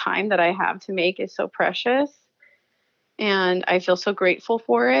precious. The time that I have to make is so precious. And I feel so grateful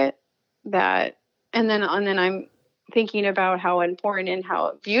for it, and then I'm thinking about how important and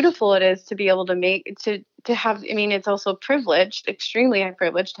how beautiful it is to be able to make, to have, I mean, it's also privileged, extremely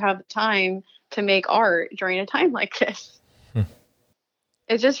privileged, to have the time to make art during a time like this.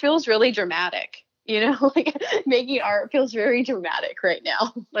 It just feels really dramatic, you know, like making art feels very dramatic right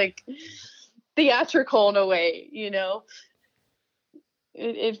now, like theatrical in a way, you know.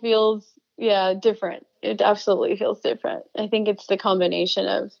 It feels, yeah, different. It absolutely feels different. I think it's the combination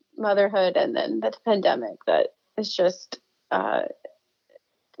of motherhood and then the pandemic that is just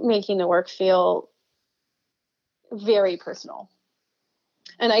making the work feel very personal.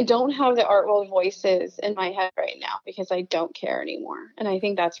 And I don't have the art world voices in my head right now because I don't care anymore. And I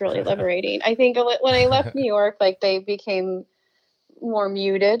think that's really liberating. I think when I left New York, like, they became more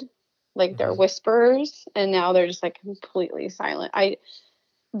muted, like they're whisperers, and now they're just like completely silent.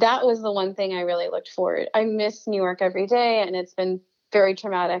 That was the one thing I really looked forward. I miss New York every day, and it's been very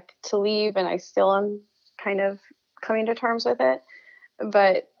traumatic to leave, and I still am kind of coming to terms with it.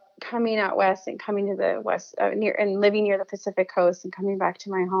 But coming out west and coming to the west, near, and living near the Pacific coast and coming back to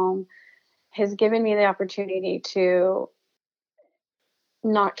my home has given me the opportunity to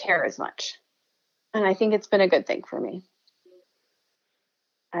not care as much. And I think it's been a good thing for me.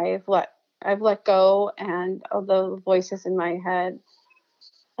 I've let go, and although the voices in my head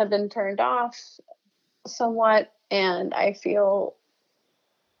have been turned off somewhat, and I feel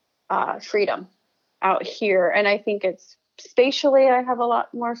freedom out here. And I think it's spatially, I have a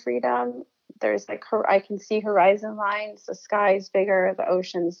lot more freedom. There's like, I can see horizon lines, the sky's bigger, the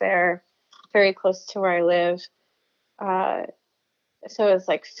ocean's there, very close to where I live. So it's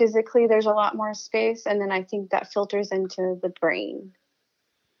like physically there's a lot more space. And then I think that filters into the brain.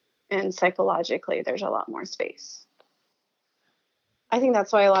 And psychologically, there's a lot more space. I think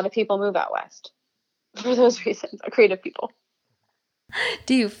that's why a lot of people move out west, for those reasons, creative people.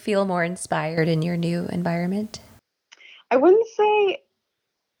 Do you feel more inspired in your new environment? I wouldn't say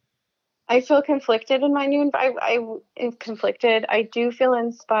I feel conflicted in my new environment. I'm conflicted. I do feel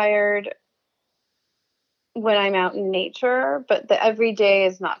inspired when I'm out in nature, but the everyday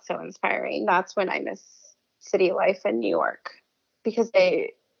is not so inspiring. That's when I miss city life in New York, because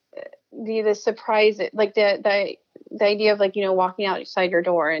the surprise, like the idea of like, you know, walking outside your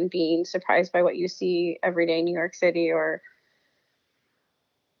door and being surprised by what you see every day in New York City, or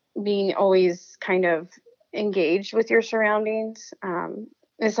being always kind of engaged with your surroundings,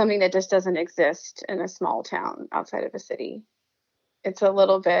 is something that just doesn't exist in a small town outside of a city. It's a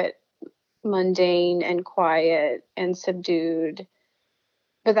little bit mundane and quiet and subdued.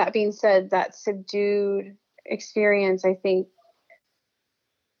 But that being said, that subdued experience, I think,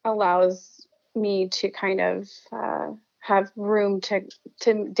 allows me to kind of have room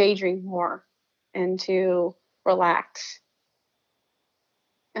to daydream more and to relax.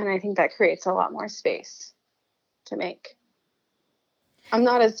 And I think that creates a lot more space to make. I'm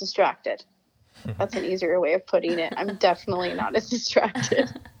not as distracted. That's an easier way of putting it. I'm definitely not as distracted.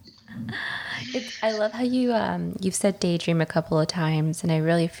 I love how you've said daydream a couple of times, and I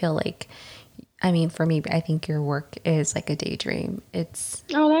really feel like, I mean, for me, I think your work is like a daydream.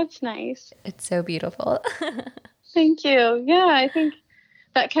 Oh, that's nice. It's so beautiful. Thank you. Yeah, I think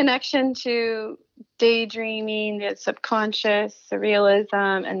that connection to daydreaming, the subconscious,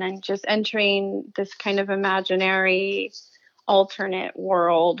 surrealism, and then just entering this kind of imaginary alternate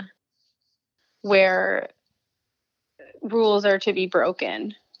world where rules are to be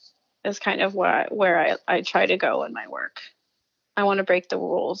broken is kind of where I try to go in my work. I want to break the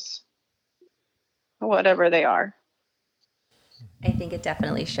rules, whatever they are. I think it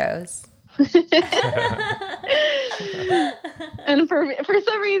definitely shows. And for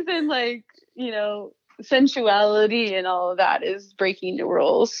some reason, like, you know, sensuality and all of that is breaking the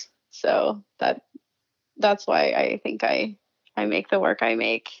rules. So that's why I think I make the work I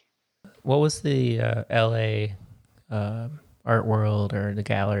make. What was the LA art world or the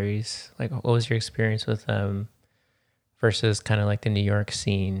galleries? Like, what was your experience with them versus kind of like the New York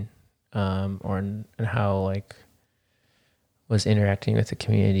scene, and how like was interacting with the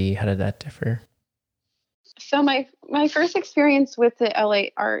community? How did that differ? So my first experience with the LA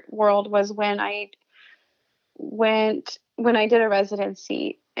art world was when I did a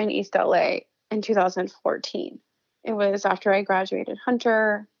residency in East LA in 2014. It was after I graduated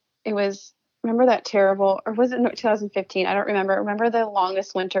Hunter. It was, remember that terrible, or was it 2015? I don't remember. Remember the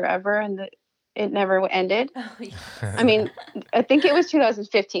longest winter ever, and it never ended? Oh, yes. I mean, I think it was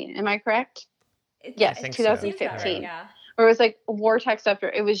 2015. Am I correct? Yes, 2015. So. Right, yeah. Or it was like a vortex after.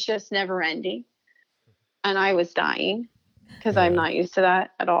 It was just never ending. And I was dying because I'm not used to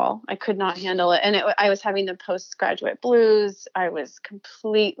that at all. I could not handle it. And I was having the postgraduate blues. I was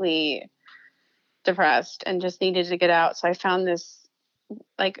completely depressed and just needed to get out. So I found this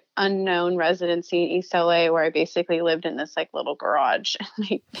like unknown residency in East LA where I basically lived in this like little garage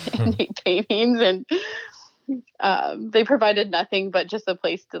and made paintings, and they provided nothing but just a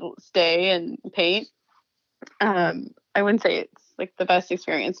place to stay and paint. I wouldn't say it's like the best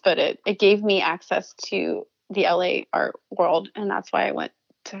experience, but it gave me access to the LA art world, and that's why I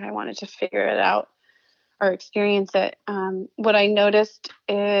wanted to figure it out or experience it. What I noticed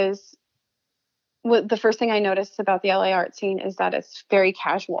is the first thing I noticed about the LA art scene is that it's very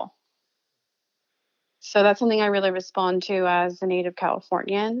casual. So that's something I really respond to as a native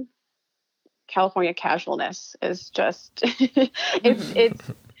Californian. California casualness is just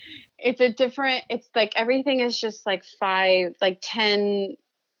it's like everything is just like 10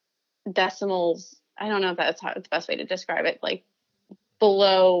 decimals. I don't know if that's the best way to describe it, like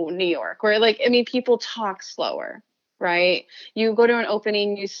below New York, where like, I mean, people talk slower, right? You go to an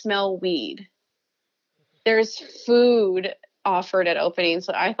opening, you smell weed. There's food offered at openings,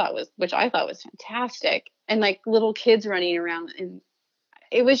 which I thought was fantastic. And like little kids running around, and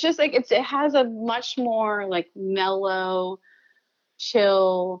it was just like, it has a much more like mellow,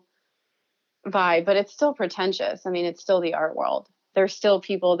 chill vibe, but it's still pretentious. I mean, it's still the art world. There's still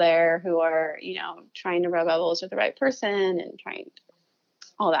people there who are, you know, trying to rub elbows with the right person and trying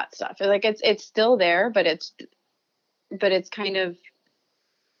all that stuff. Like it's still there, but it's kind of,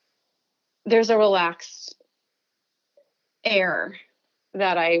 there's a relaxed air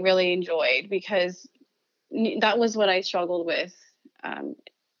that I really enjoyed, because that was what I struggled with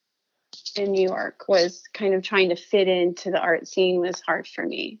in New York, was kind of trying to fit into the art scene was hard for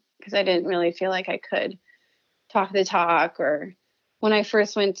me, because I didn't really feel like I could talk the talk. Or when I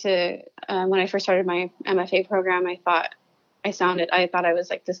first started my MFA program, I thought I was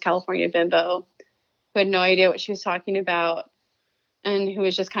like this California bimbo who had no idea what she was talking about and who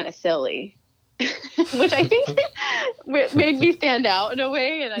was just kind of silly, which I think made me stand out in a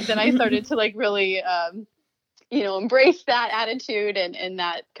way. And then I started to like really, embrace that attitude and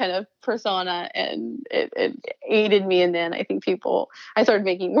that kind of persona, and it aided me. And then I think I started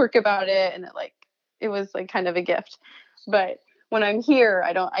making work about it, and it was like kind of a gift. But when I'm here,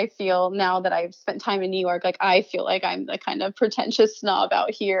 I feel, now that I've spent time in New York, like I feel like I'm the kind of pretentious snob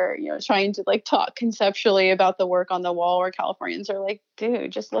out here, trying to like talk conceptually about the work on the wall, where Californians are like,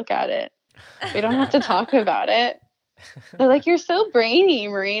 dude, just look at it. We don't have to talk about it. They're like, you're so brainy,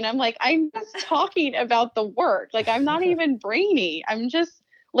 Maureen. I'm like, I'm just talking about the work. Like, I'm not even brainy. I'm just,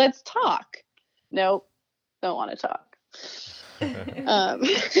 let's talk. Nope, don't want to talk. So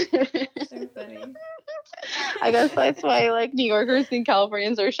funny. I guess that's why like New Yorkers think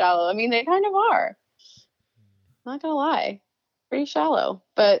Californians are shallow. I mean, they kind of are. Not gonna lie, pretty shallow,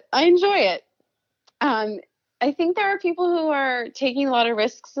 but I enjoy it. I think there are people who are taking a lot of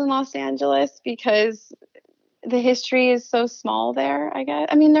risks in Los Angeles because the history is so small there, I guess.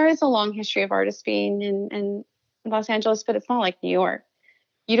 I mean, there is a long history of artists being in Los Angeles, but it's not like New York.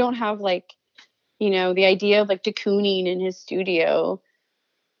 You don't have like, the idea of like de Kooning in his studio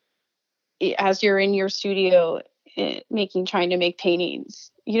as you're in your studio trying to make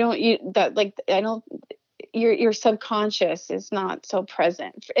paintings. Your subconscious is not so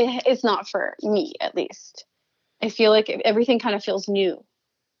present. It's not for me, at least. I feel like everything kind of feels new.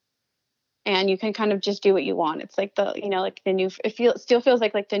 And you can kind of just do what you want. It's like the new, still feels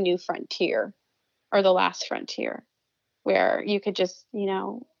like the new frontier, or the last frontier, where you could just,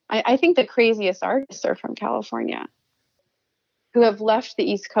 I think the craziest artists are from California, who have left the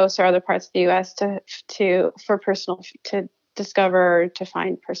East Coast or other parts of the U.S. to discover, to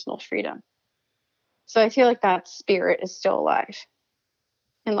find personal freedom. So I feel like that spirit is still alive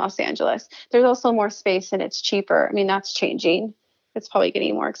in Los Angeles. There's also more space and it's cheaper. I mean, that's changing. It's probably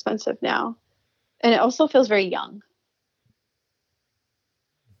getting more expensive now. And it also feels very young.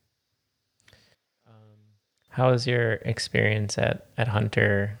 How was your experience at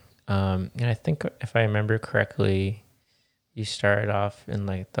Hunter? And I think if I remember correctly, you started off in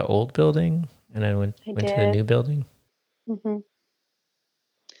like the old building and then went to the new building. Mm-hmm.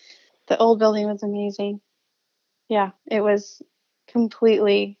 The old building was amazing. Yeah, it was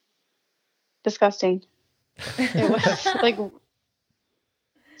completely disgusting. It was like,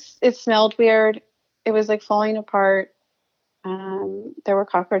 it smelled weird. It was like falling apart. There were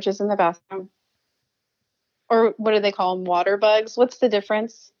cockroaches in the bathroom. Or what do they call them? Water bugs? What's the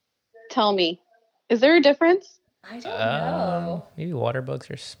difference? Tell me. Is there a difference? I don't know. Maybe water bugs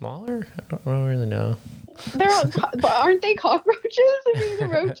are smaller? I don't really know. Aren't they cockroaches? I mean, the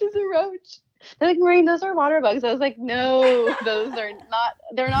roach is a roach. They're like, Maureen, those are water bugs. I was like, no, those are not.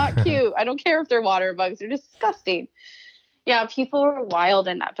 They're not cute. I don't care if they're water bugs. They're disgusting. Yeah, people were wild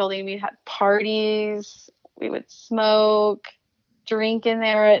in that building. We had parties. We would smoke, drink in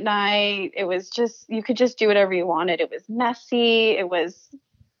there at night. It was just, you could just do whatever you wanted. It was messy. It was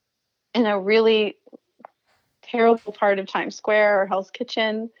in a really terrible part of Times Square or Hell's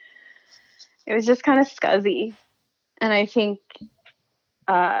Kitchen. It was just kind of scuzzy. And I think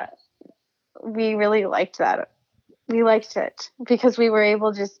we really liked that. We liked it because we were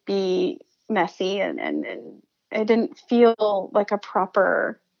able to just be messy, and it didn't feel like a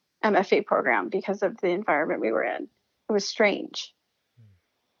proper MFA program because of the environment we were in. It was strange.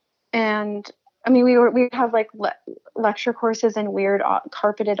 And I mean, we'd have like lecture courses in weird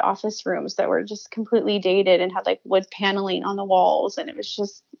carpeted office rooms that were just completely dated and had like wood paneling on the walls. And it was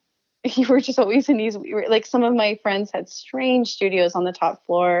just, you were just always in these, like some of my friends had strange studios on the top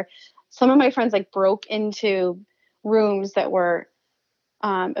floor. Some of my friends like broke into rooms that were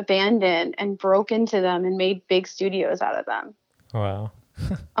abandoned and broke into them and made big studios out of them. Wow.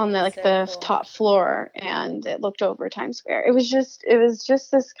 On the So cool. top floor, and it looked over Times Square. It was just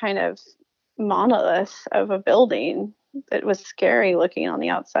this kind of monolith of a building that was scary looking on the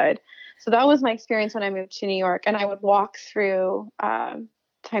outside. So that was my experience when I moved to New York, and I would walk through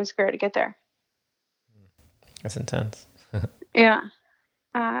Times Square to get there. That's intense. Yeah.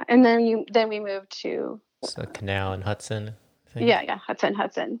 And then we moved to So Canal and Hudson, think. Yeah,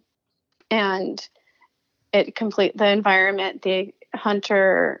 Hudson. And the environment, the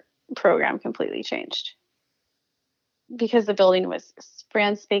hunter program completely changed because the building was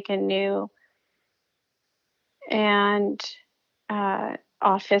brand spanking new and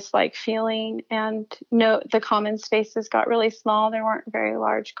office like feeling, and the common spaces got really small. There weren't very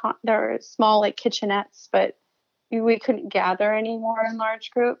large there were small like kitchenettes, but we couldn't gather anymore in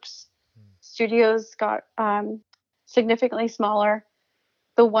large groups. Studios got significantly smaller.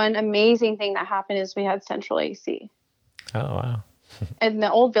 The one amazing thing that happened is we had central AC. Oh wow. In the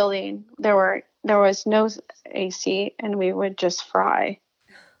old building there was no AC, and we would just fry.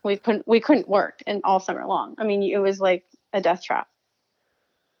 We couldn't work and all summer long. I mean, it was like a death trap.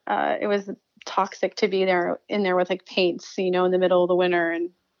 It was toxic to be in there with like paints, in the middle of the winter, and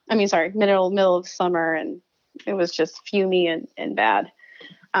middle of summer, and it was just fumey and bad.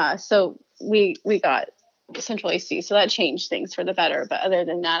 So we got central AC, so that changed things for the better. But other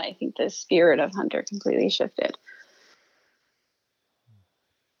than that, I think the spirit of hunter completely shifted.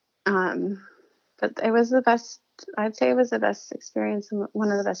 But it was the best. I'd say it was the best experience,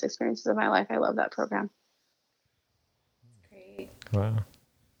 one of the best experiences of my life. I love that program. Great. Wow.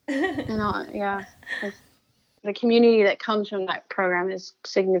 Yeah. The community that comes from that program is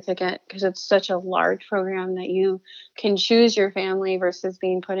significant because it's such a large program that you can choose your family versus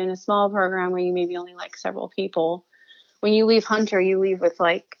being put in a small program where you maybe only like several people. When you leave Hunter, you leave with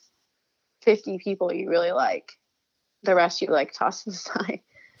like 50 people you really like. The rest you like toss aside.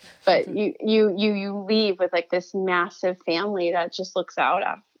 But you leave with like this massive family that just looks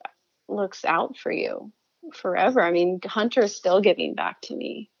out for you forever. I mean, Hunter is still giving back to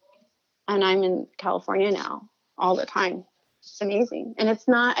me, and I'm in California now all the time. It's amazing. And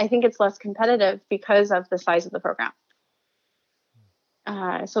I think it's less competitive because of the size of the program.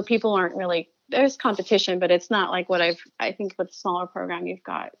 So people aren't really, there's competition, but it's not like I think with a smaller program, you've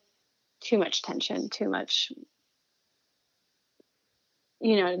got too much tension, too much,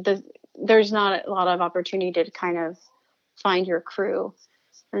 there's not a lot of opportunity to kind of find your crew.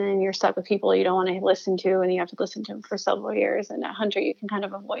 And then you're stuck with people you don't want to listen to, and you have to listen to them for several years. And at Hunter, you can kind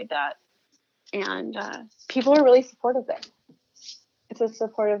of avoid that. And people are really supportive there. It's a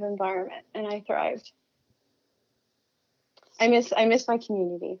supportive environment, and I thrived. I miss my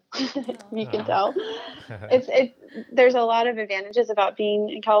community. You can tell. There's a lot of advantages about being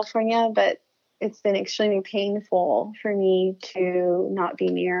in California, but it's been extremely painful for me to not be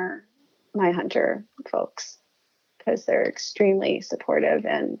near my Hunter folks because they're extremely supportive,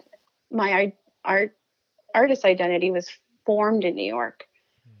 and my artist identity was formed in New York.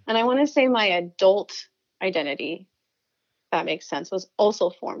 And I want to say my adult identity, if that makes sense, was also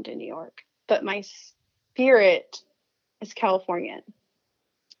formed in New York. But my spirit is Californian.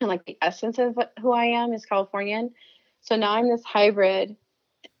 And like the essence of who I am is Californian. So now I'm this hybrid,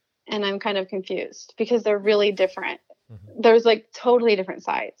 and I'm kind of confused because they're really different. Mm-hmm. There's like totally different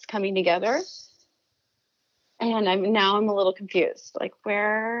sides coming together. And I'm a little confused. Like,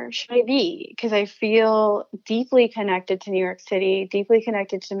 where should I be? Because I feel deeply connected to New York City, deeply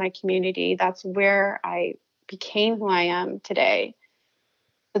connected to my community. That's where I became who I am today.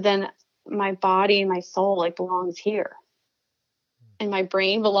 But then my body and my soul like belongs here. And my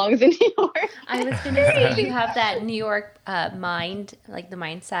brain belongs in New York. I was going to say, you have that New York mind, like the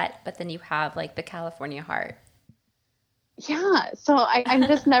mindset, but then you have like the California heart. Yeah. So I'm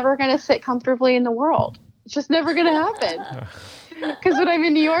just never going to sit comfortably in the world. It's just never going to happen. Because when I'm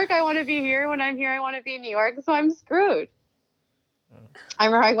in New York, I want to be here. When I'm here, I want to be in New York. So I'm screwed. I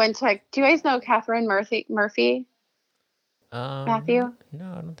remember I went to, do you guys know Catherine Murphy? Matthew?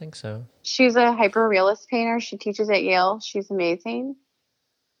 No, I don't think so. She's a hyper-realist painter. She teaches at Yale. She's amazing.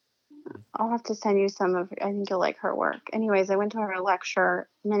 I'll have to send you some of, I think you'll like her work. Anyways, I went to her lecture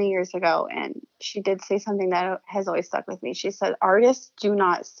many years ago, and she did say something that has always stuck with me. She said, artists do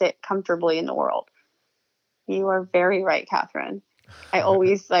not sit comfortably in the world. You are very right, Catherine. I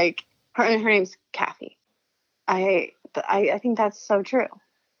always like her, and her name's Kathy. I think that's so true.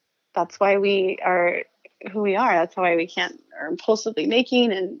 That's why we are who we are. That's why we are impulsively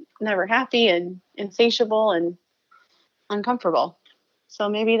making and never happy and insatiable and uncomfortable. So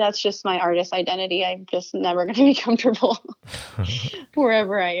maybe that's just my artist identity. I'm just never going to be comfortable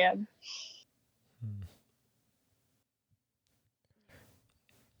wherever I am.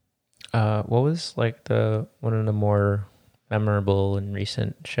 What was like one of the more memorable and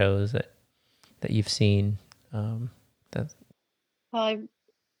recent shows that you've seen? Well, I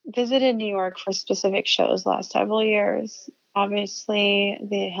visited New York for specific shows last several years. Obviously,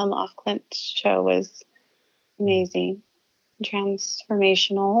 the Hilma af Klint show was amazing,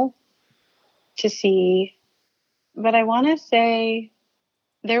 transformational to see But I want to say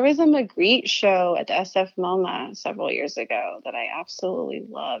there was a Magritte show at the SF MoMA several years ago that I absolutely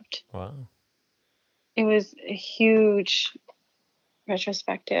loved. Wow. It was a huge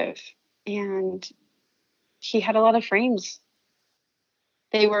retrospective, and he had a lot of frames.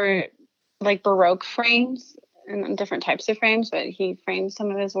 They were like Baroque frames and different types of frames, but he framed some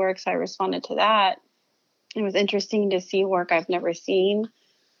of his work, so I responded to that. It was interesting to see work I've never seen,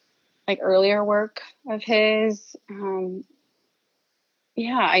 like earlier work of his.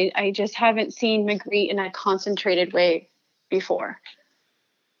 I just haven't seen Magritte in a concentrated way before.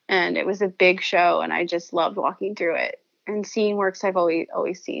 And it was a big show, and I just loved walking through it and seeing works I've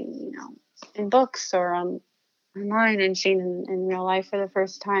always seen, in books or online, and seen in real life for the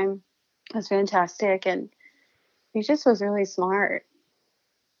first time. It was fantastic, and he just was really smart,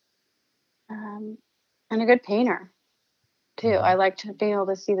 and a good painter too. I liked being able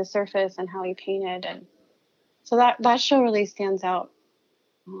to see the surface and how he painted, and so that show really stands out.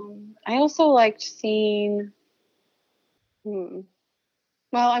 I also liked seeing.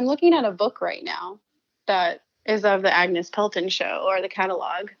 Well, I'm looking at a book right now that is of the Agnes Pelton show, or the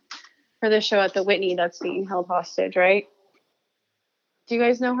catalog for the show at the Whitney that's being held hostage, right? Do you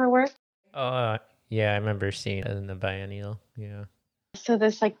guys know her work? Oh, yeah, I remember seeing it in the biennial. Yeah. So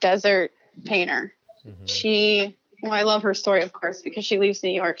this like desert painter, I love her story, of course, because she leaves New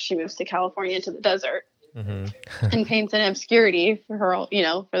York, she moves to California to the desert and paints in obscurity for her,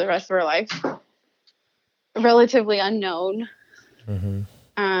 for the rest of her life. Relatively unknown.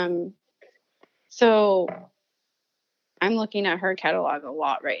 So I'm looking at her catalog a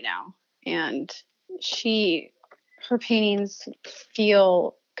lot right now, and her paintings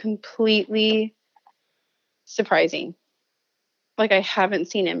feel completely surprising. Like I haven't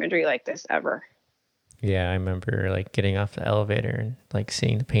seen imagery like this ever. Yeah, I remember like getting off the elevator and like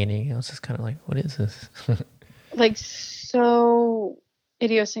seeing the painting. I was just kind of like, what is this? Like so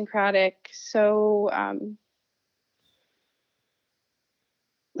idiosyncratic, so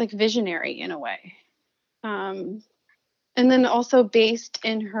like visionary in a way. And then also based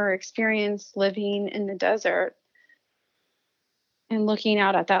in her experience living in the desert and looking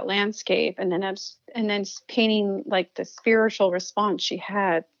out at that landscape, and then painting like the spiritual response she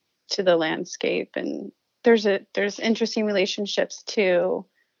had to the landscape. And there's interesting relationships too,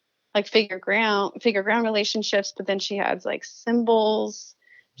 like figure ground relationships, but then she has like symbols.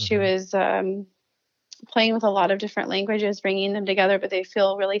 She was playing with a lot of different languages, bringing them together, but they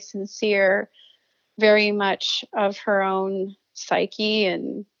feel really sincere, very much of her own psyche.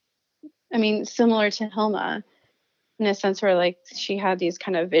 And I mean, similar to Hilma in a sense where like she had these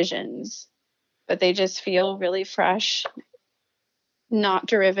kind of visions, but they just feel really fresh, not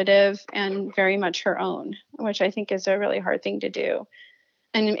derivative, and very much her own, which I think is a really hard thing to do.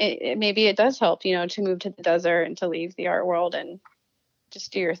 And maybe it does help, to move to the desert and to leave the art world and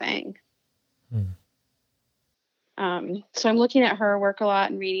just do your thing. So I'm looking at her work a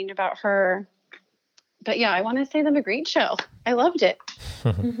lot and reading about her. But yeah, I want to say the Magritte show. I loved it.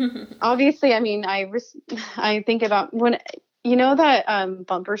 Obviously, I mean, I think about when, that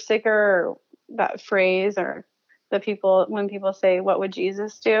bumper sticker, or that phrase, or when people say, "What would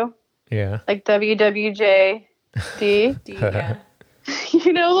Jesus do?" Yeah. Like WWJD. Yeah.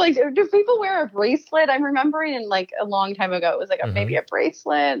 Like, do people wear a bracelet? I'm remembering in like a long time ago, it was like maybe a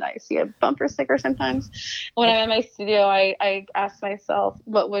bracelet. I see a bumper sticker sometimes. When I'm in my studio, I ask myself,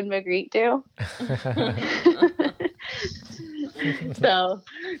 what would Magritte do? So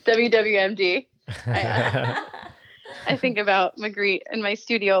WWMD. I think about Magritte in my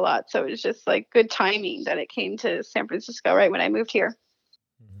studio a lot. So it was just like good timing that it came to San Francisco right when I moved here.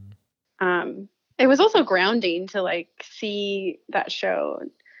 It was also grounding to like see that show.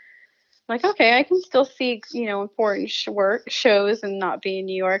 Like, okay, I can still see, important shows and not be in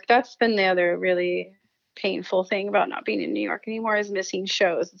New York. That's been the other really painful thing about not being in New York anymore, is missing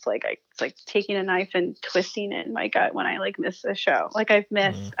shows. It's like taking a knife and twisting it in my gut when I like miss a show. Like I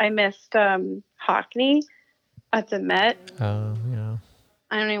missed Hockney at the Met. Oh, yeah.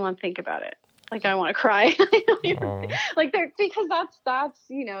 I don't even want to think about it. Like I want to cry. Because that's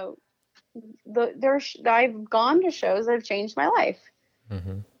I've gone to shows that have changed my life,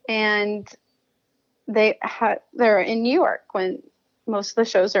 and they're in New York when most of the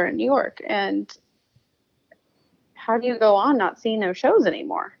shows are in New York. And how do you go on not seeing those shows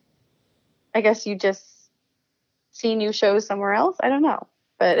anymore? I guess you just see new shows somewhere else. I don't know,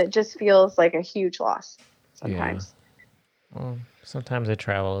 but it just feels like a huge loss sometimes. Yeah. Well, sometimes I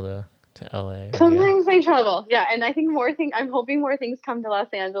travel to LA. Sometimes I travel, yeah, and I think I'm hoping more things come to Los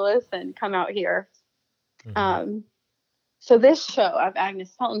Angeles and come out here. So this show of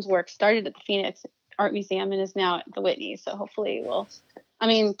Agnes Pelton's work started at the Phoenix art museum and is now at the Whitney. So hopefully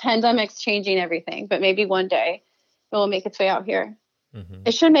pandemic's changing everything, but maybe one day it will make its way out here. Mm-hmm.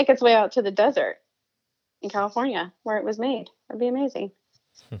 It should make its way out to the desert in California where it was made. That'd be amazing.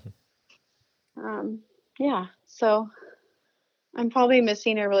 Yeah. So I'm probably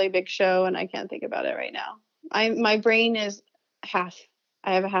missing a really big show and I can't think about it right now. My brain is half.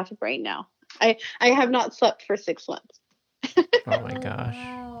 I have a half a brain now. I have not slept for 6 months. Oh my gosh.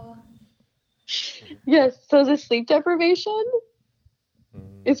 Wow. Yes. So the sleep deprivation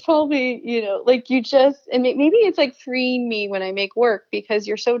is probably, and maybe it's like freeing me when I make work because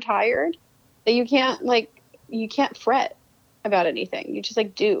you're so tired that you can't fret about anything. You just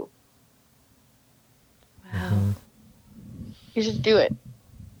like do. Wow. Mm-hmm. You just do it.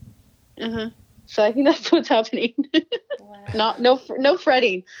 Uh-huh. So I think that's what's happening. Wow. No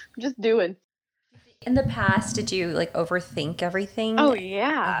fretting. I'm just doing. In the past, did you like overthink everything? Oh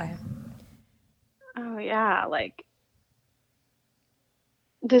yeah. Okay. Oh yeah. Like,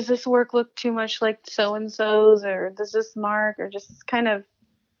 does this work look too much like so-and-so's, or does this mark, or just kind of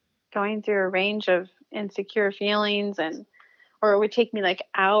going through a range of insecure feelings, or it would take me like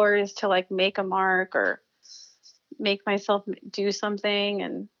hours to like make a mark or make myself do something,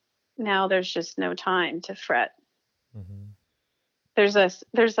 and now there's just no time to fret. Mm-hmm. There's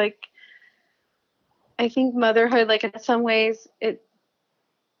like, I think motherhood, like in some ways it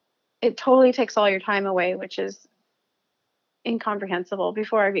totally takes all your time away, which is incomprehensible.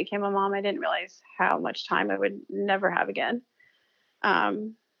 Before I became a mom, I didn't realize how much time I would never have again.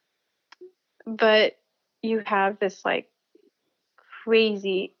 But you have this like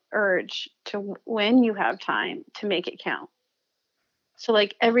crazy urge to, when you have time, to make it count. So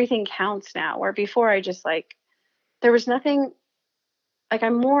like everything counts now, where before I just like, there was nothing. Like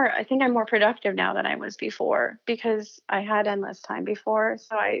I think I'm more productive now than I was before because I had endless time before.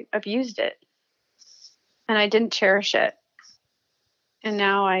 So I abused it and I didn't cherish it. And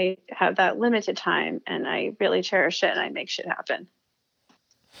now I have that limited time and I really cherish it and I make shit happen.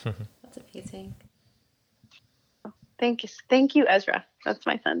 That's amazing. Thank you, Ezra. That's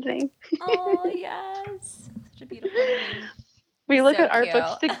my son's name. Oh, yes. Such a beautiful name. We look at art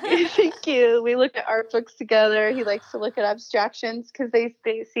books together. Thank you. We look at art books together. He likes to look at abstractions because they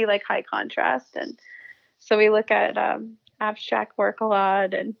see like high contrast, and so we look at abstract work a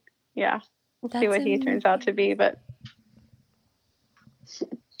lot. And yeah, we'll see what he turns out to be. But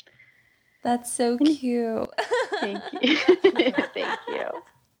that's so cute. Thank you. Thank you.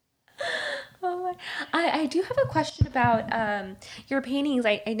 Oh, I do have a question about your paintings.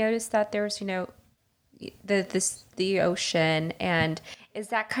 I noticed that there's the ocean, and is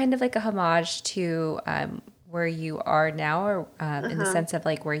that kind of like a homage to where you are now, or in the sense of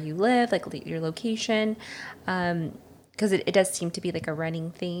like where you live, like your location, because it does seem to be like a running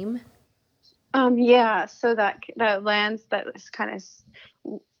theme. Yeah, so that is kind of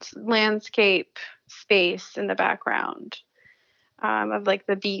landscape space in the background of like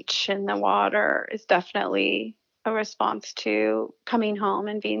the beach and the water is definitely a response to coming home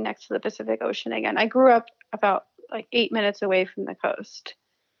and being next to the Pacific Ocean again. I grew up about like 8 minutes away from the coast.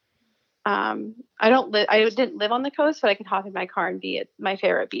 I didn't live on the coast, but I could hop in my car and be at my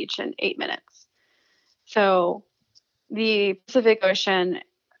favorite beach in 8 minutes. So the Pacific Ocean,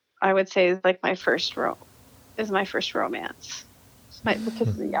 I would say, is like my first romance. I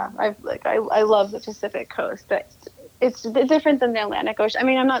love the Pacific Coast, but it's different than the Atlantic Ocean. I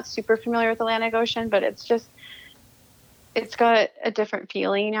mean, I'm not super familiar with the Atlantic Ocean, but it's got a different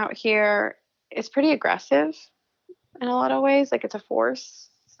feeling out here. It's pretty aggressive in a lot of ways. Like, it's a force.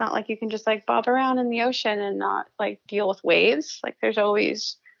 It's not like you can just like bob around in the ocean and not like deal with waves. Like, there's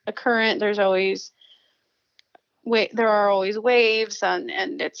always a current. There are always waves,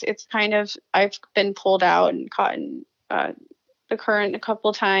 and it's kind of, I've been pulled out and caught in the current a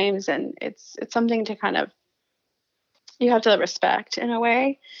couple times, and it's something to kind of, you have to respect in a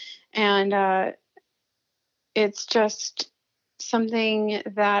way. And it's just something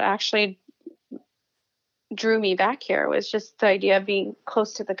that actually drew me back here, was just the idea of being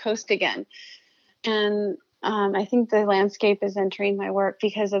close to the coast again. And I think the landscape is entering my work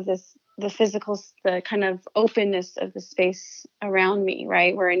because of the kind of openness of the space around me,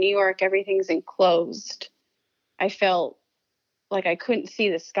 right? Where in New York, everything's enclosed. I felt like I couldn't see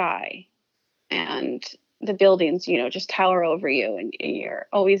the sky, and the buildings, just tower over you, and you're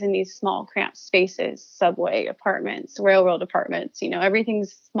always in these small cramped spaces, subway apartments, railroad apartments,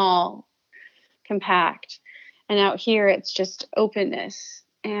 everything's small, compact. And out here, it's just openness.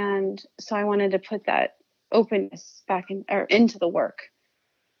 And so I wanted to put that openness back into the work.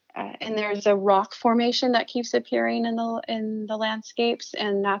 And there's a rock formation that keeps appearing in the landscapes,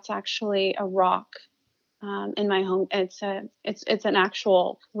 and that's actually a rock in my home. It's an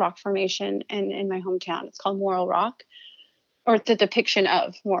actual rock formation in my hometown. It's called Morro Rock, or it's a depiction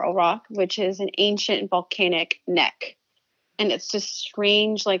of Morro Rock, which is an ancient volcanic neck. And it's just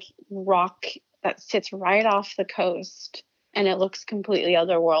strange, like rock that sits right off the coast, and it looks completely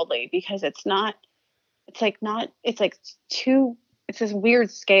otherworldly because it's this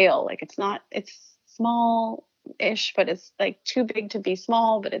weird scale. Like it's small-ish, but it's like too big to be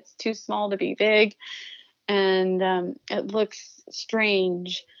small, but it's too small to be big. And it looks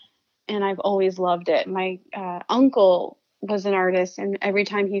strange, and I've always loved it. My uncle was an artist, and every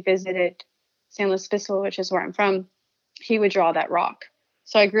time he visited San Luis Obispo, which is where I'm from, he would draw that rock.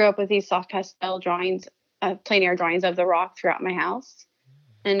 So I grew up with these soft pastel drawings, plein air drawings of the rock throughout my house.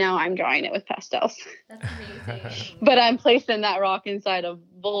 And now I'm drawing it with pastels. That's amazing. But I'm placing that rock inside of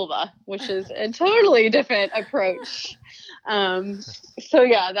vulva, which is a totally different approach. So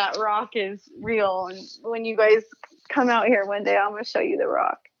yeah, that rock is real. And when you guys come out here one day, I'm going to show you the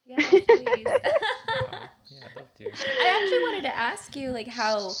rock. Yeah, please. Yeah, I'd love to. I actually wanted to ask you, like,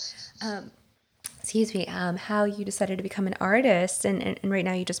 how you decided to become an artist, and right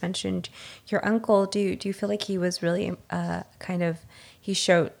now you just mentioned your uncle. Do you feel like he was really he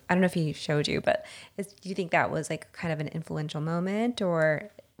showed, I don't know if he showed you, but do you think that was like kind of an influential moment? Or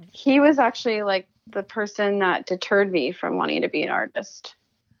he was actually like the person that deterred me from wanting to be an artist.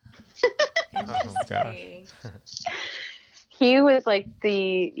 Oh gosh. He was like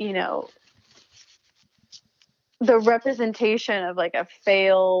the representation of like a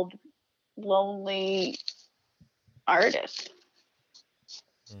failed, lonely artist.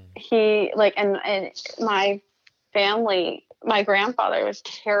 He like, and my family, my grandfather was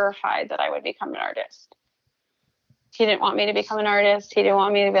terrified that I would become an artist. He didn't want me to become an artist. He didn't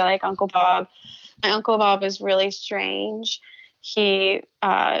want me to be like Uncle Bob. My Uncle Bob was really strange. He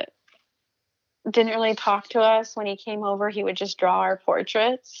didn't really talk to us. When he came over, he would just draw our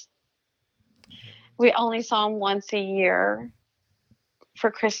portraits. We only saw him once a year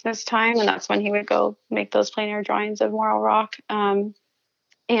for Christmas time, and that's when he would go make those plein air drawings of Morro Rock.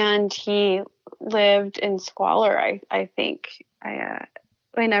 And he lived in squalor. I think I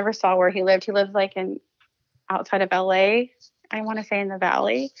never saw where he lived. He lived like outside of LA. I want to say in the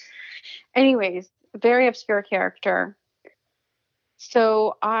Valley. Anyways, very obscure character.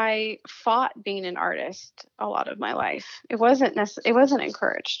 So I fought being an artist a lot of my life. It wasn't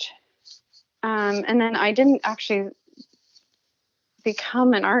encouraged. And then I didn't actually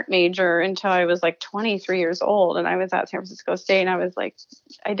become an art major until I was like 23 years old, and I was at San Francisco State, and I was like,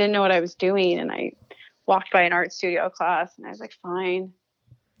 I didn't know what I was doing, and I walked by an art studio class, and I was like, fine,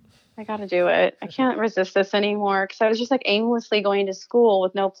 I got to do it. I can't resist this anymore, because I was just like aimlessly going to school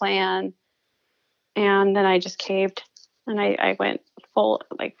with no plan, and then I just caved, and I went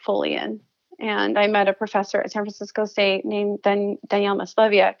fully in, and I met a professor at San Francisco State named Danielle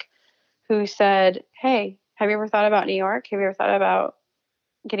Masleviak, who said, hey, have you ever thought about New York? Have you ever thought about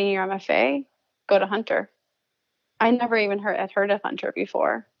getting your MFA? Go to Hunter. I never even had heard of Hunter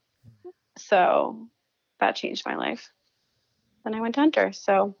before. So that changed my life. Then I went to Hunter.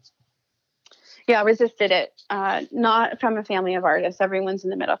 So yeah, I resisted it. Not from a family of artists. Everyone's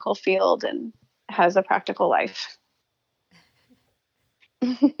in the medical field and has a practical life.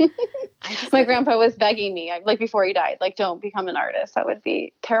 My grandpa was begging me, like before he died, like, don't become an artist. That would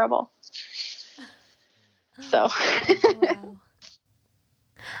be terrible. So wow.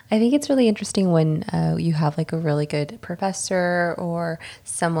 I think it's really interesting when you have like a really good professor or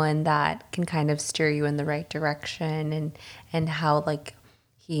someone that can kind of steer you in the right direction, and how like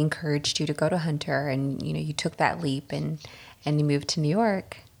he encouraged you to go to Hunter, and you took that leap and you moved to New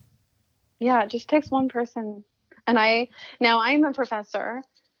York. Yeah, it just takes one person. And I'm a professor,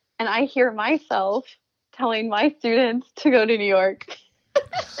 and I hear myself telling my students to go to New York.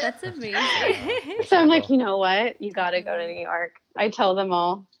 That's amazing. So I'm like, you know what? You got to go to New York. I tell them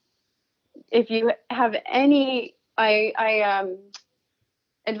all. If you have any, I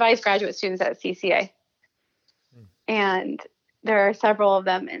advise graduate students at CCA. And there are several of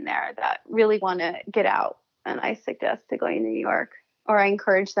them in there that really want to get out. And I suggest to going to New York. Or I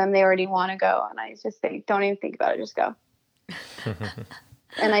encourage them, they already want to go. And I just say, don't even think about it, just go.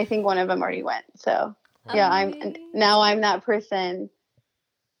 And I think one of them already went. So yeah, I'm that person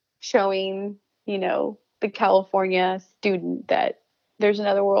showing, the California student that there's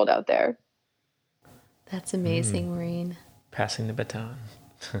another world out there. That's amazing, Maureen. Passing the baton.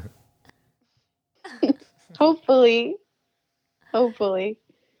 Hopefully.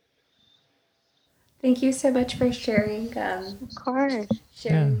 Thank you so much for sharing. Of course.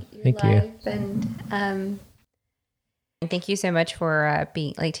 Sharing your thank life you. and And thank you so much for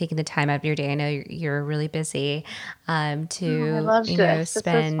taking the time out of your day. I know you're really busy to I loved this.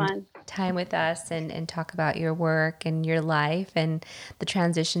 spend This was fun. time with us and talk about your work and your life and the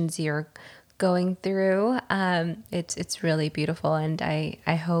transitions you're going through. It's really beautiful, and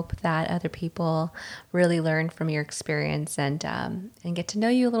I hope that other people really learn from your experience and get to know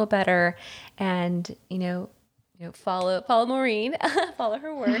you a little better, and follow Maureen, follow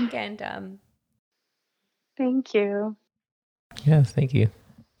her work, and Thank you. Yes, thank you.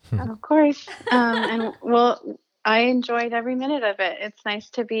 Of course. I enjoyed every minute of it. It's nice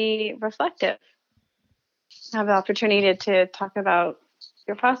to be reflective, have the opportunity to talk about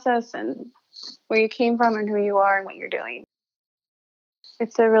your process and where you came from and who you are and what you're doing.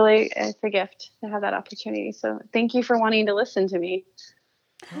 It's a gift to have that opportunity. So thank you for wanting to listen to me.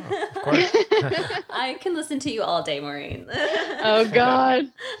 Oh, of course. I can listen to you all day, Maureen. Oh,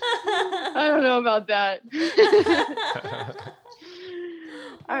 God. I don't know about that.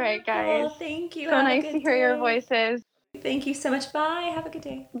 All right, guys. Well, thank you. So nice to hear your voices. Thank you so much. Bye. Have a good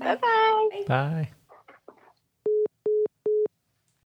day. Bye-bye. Bye.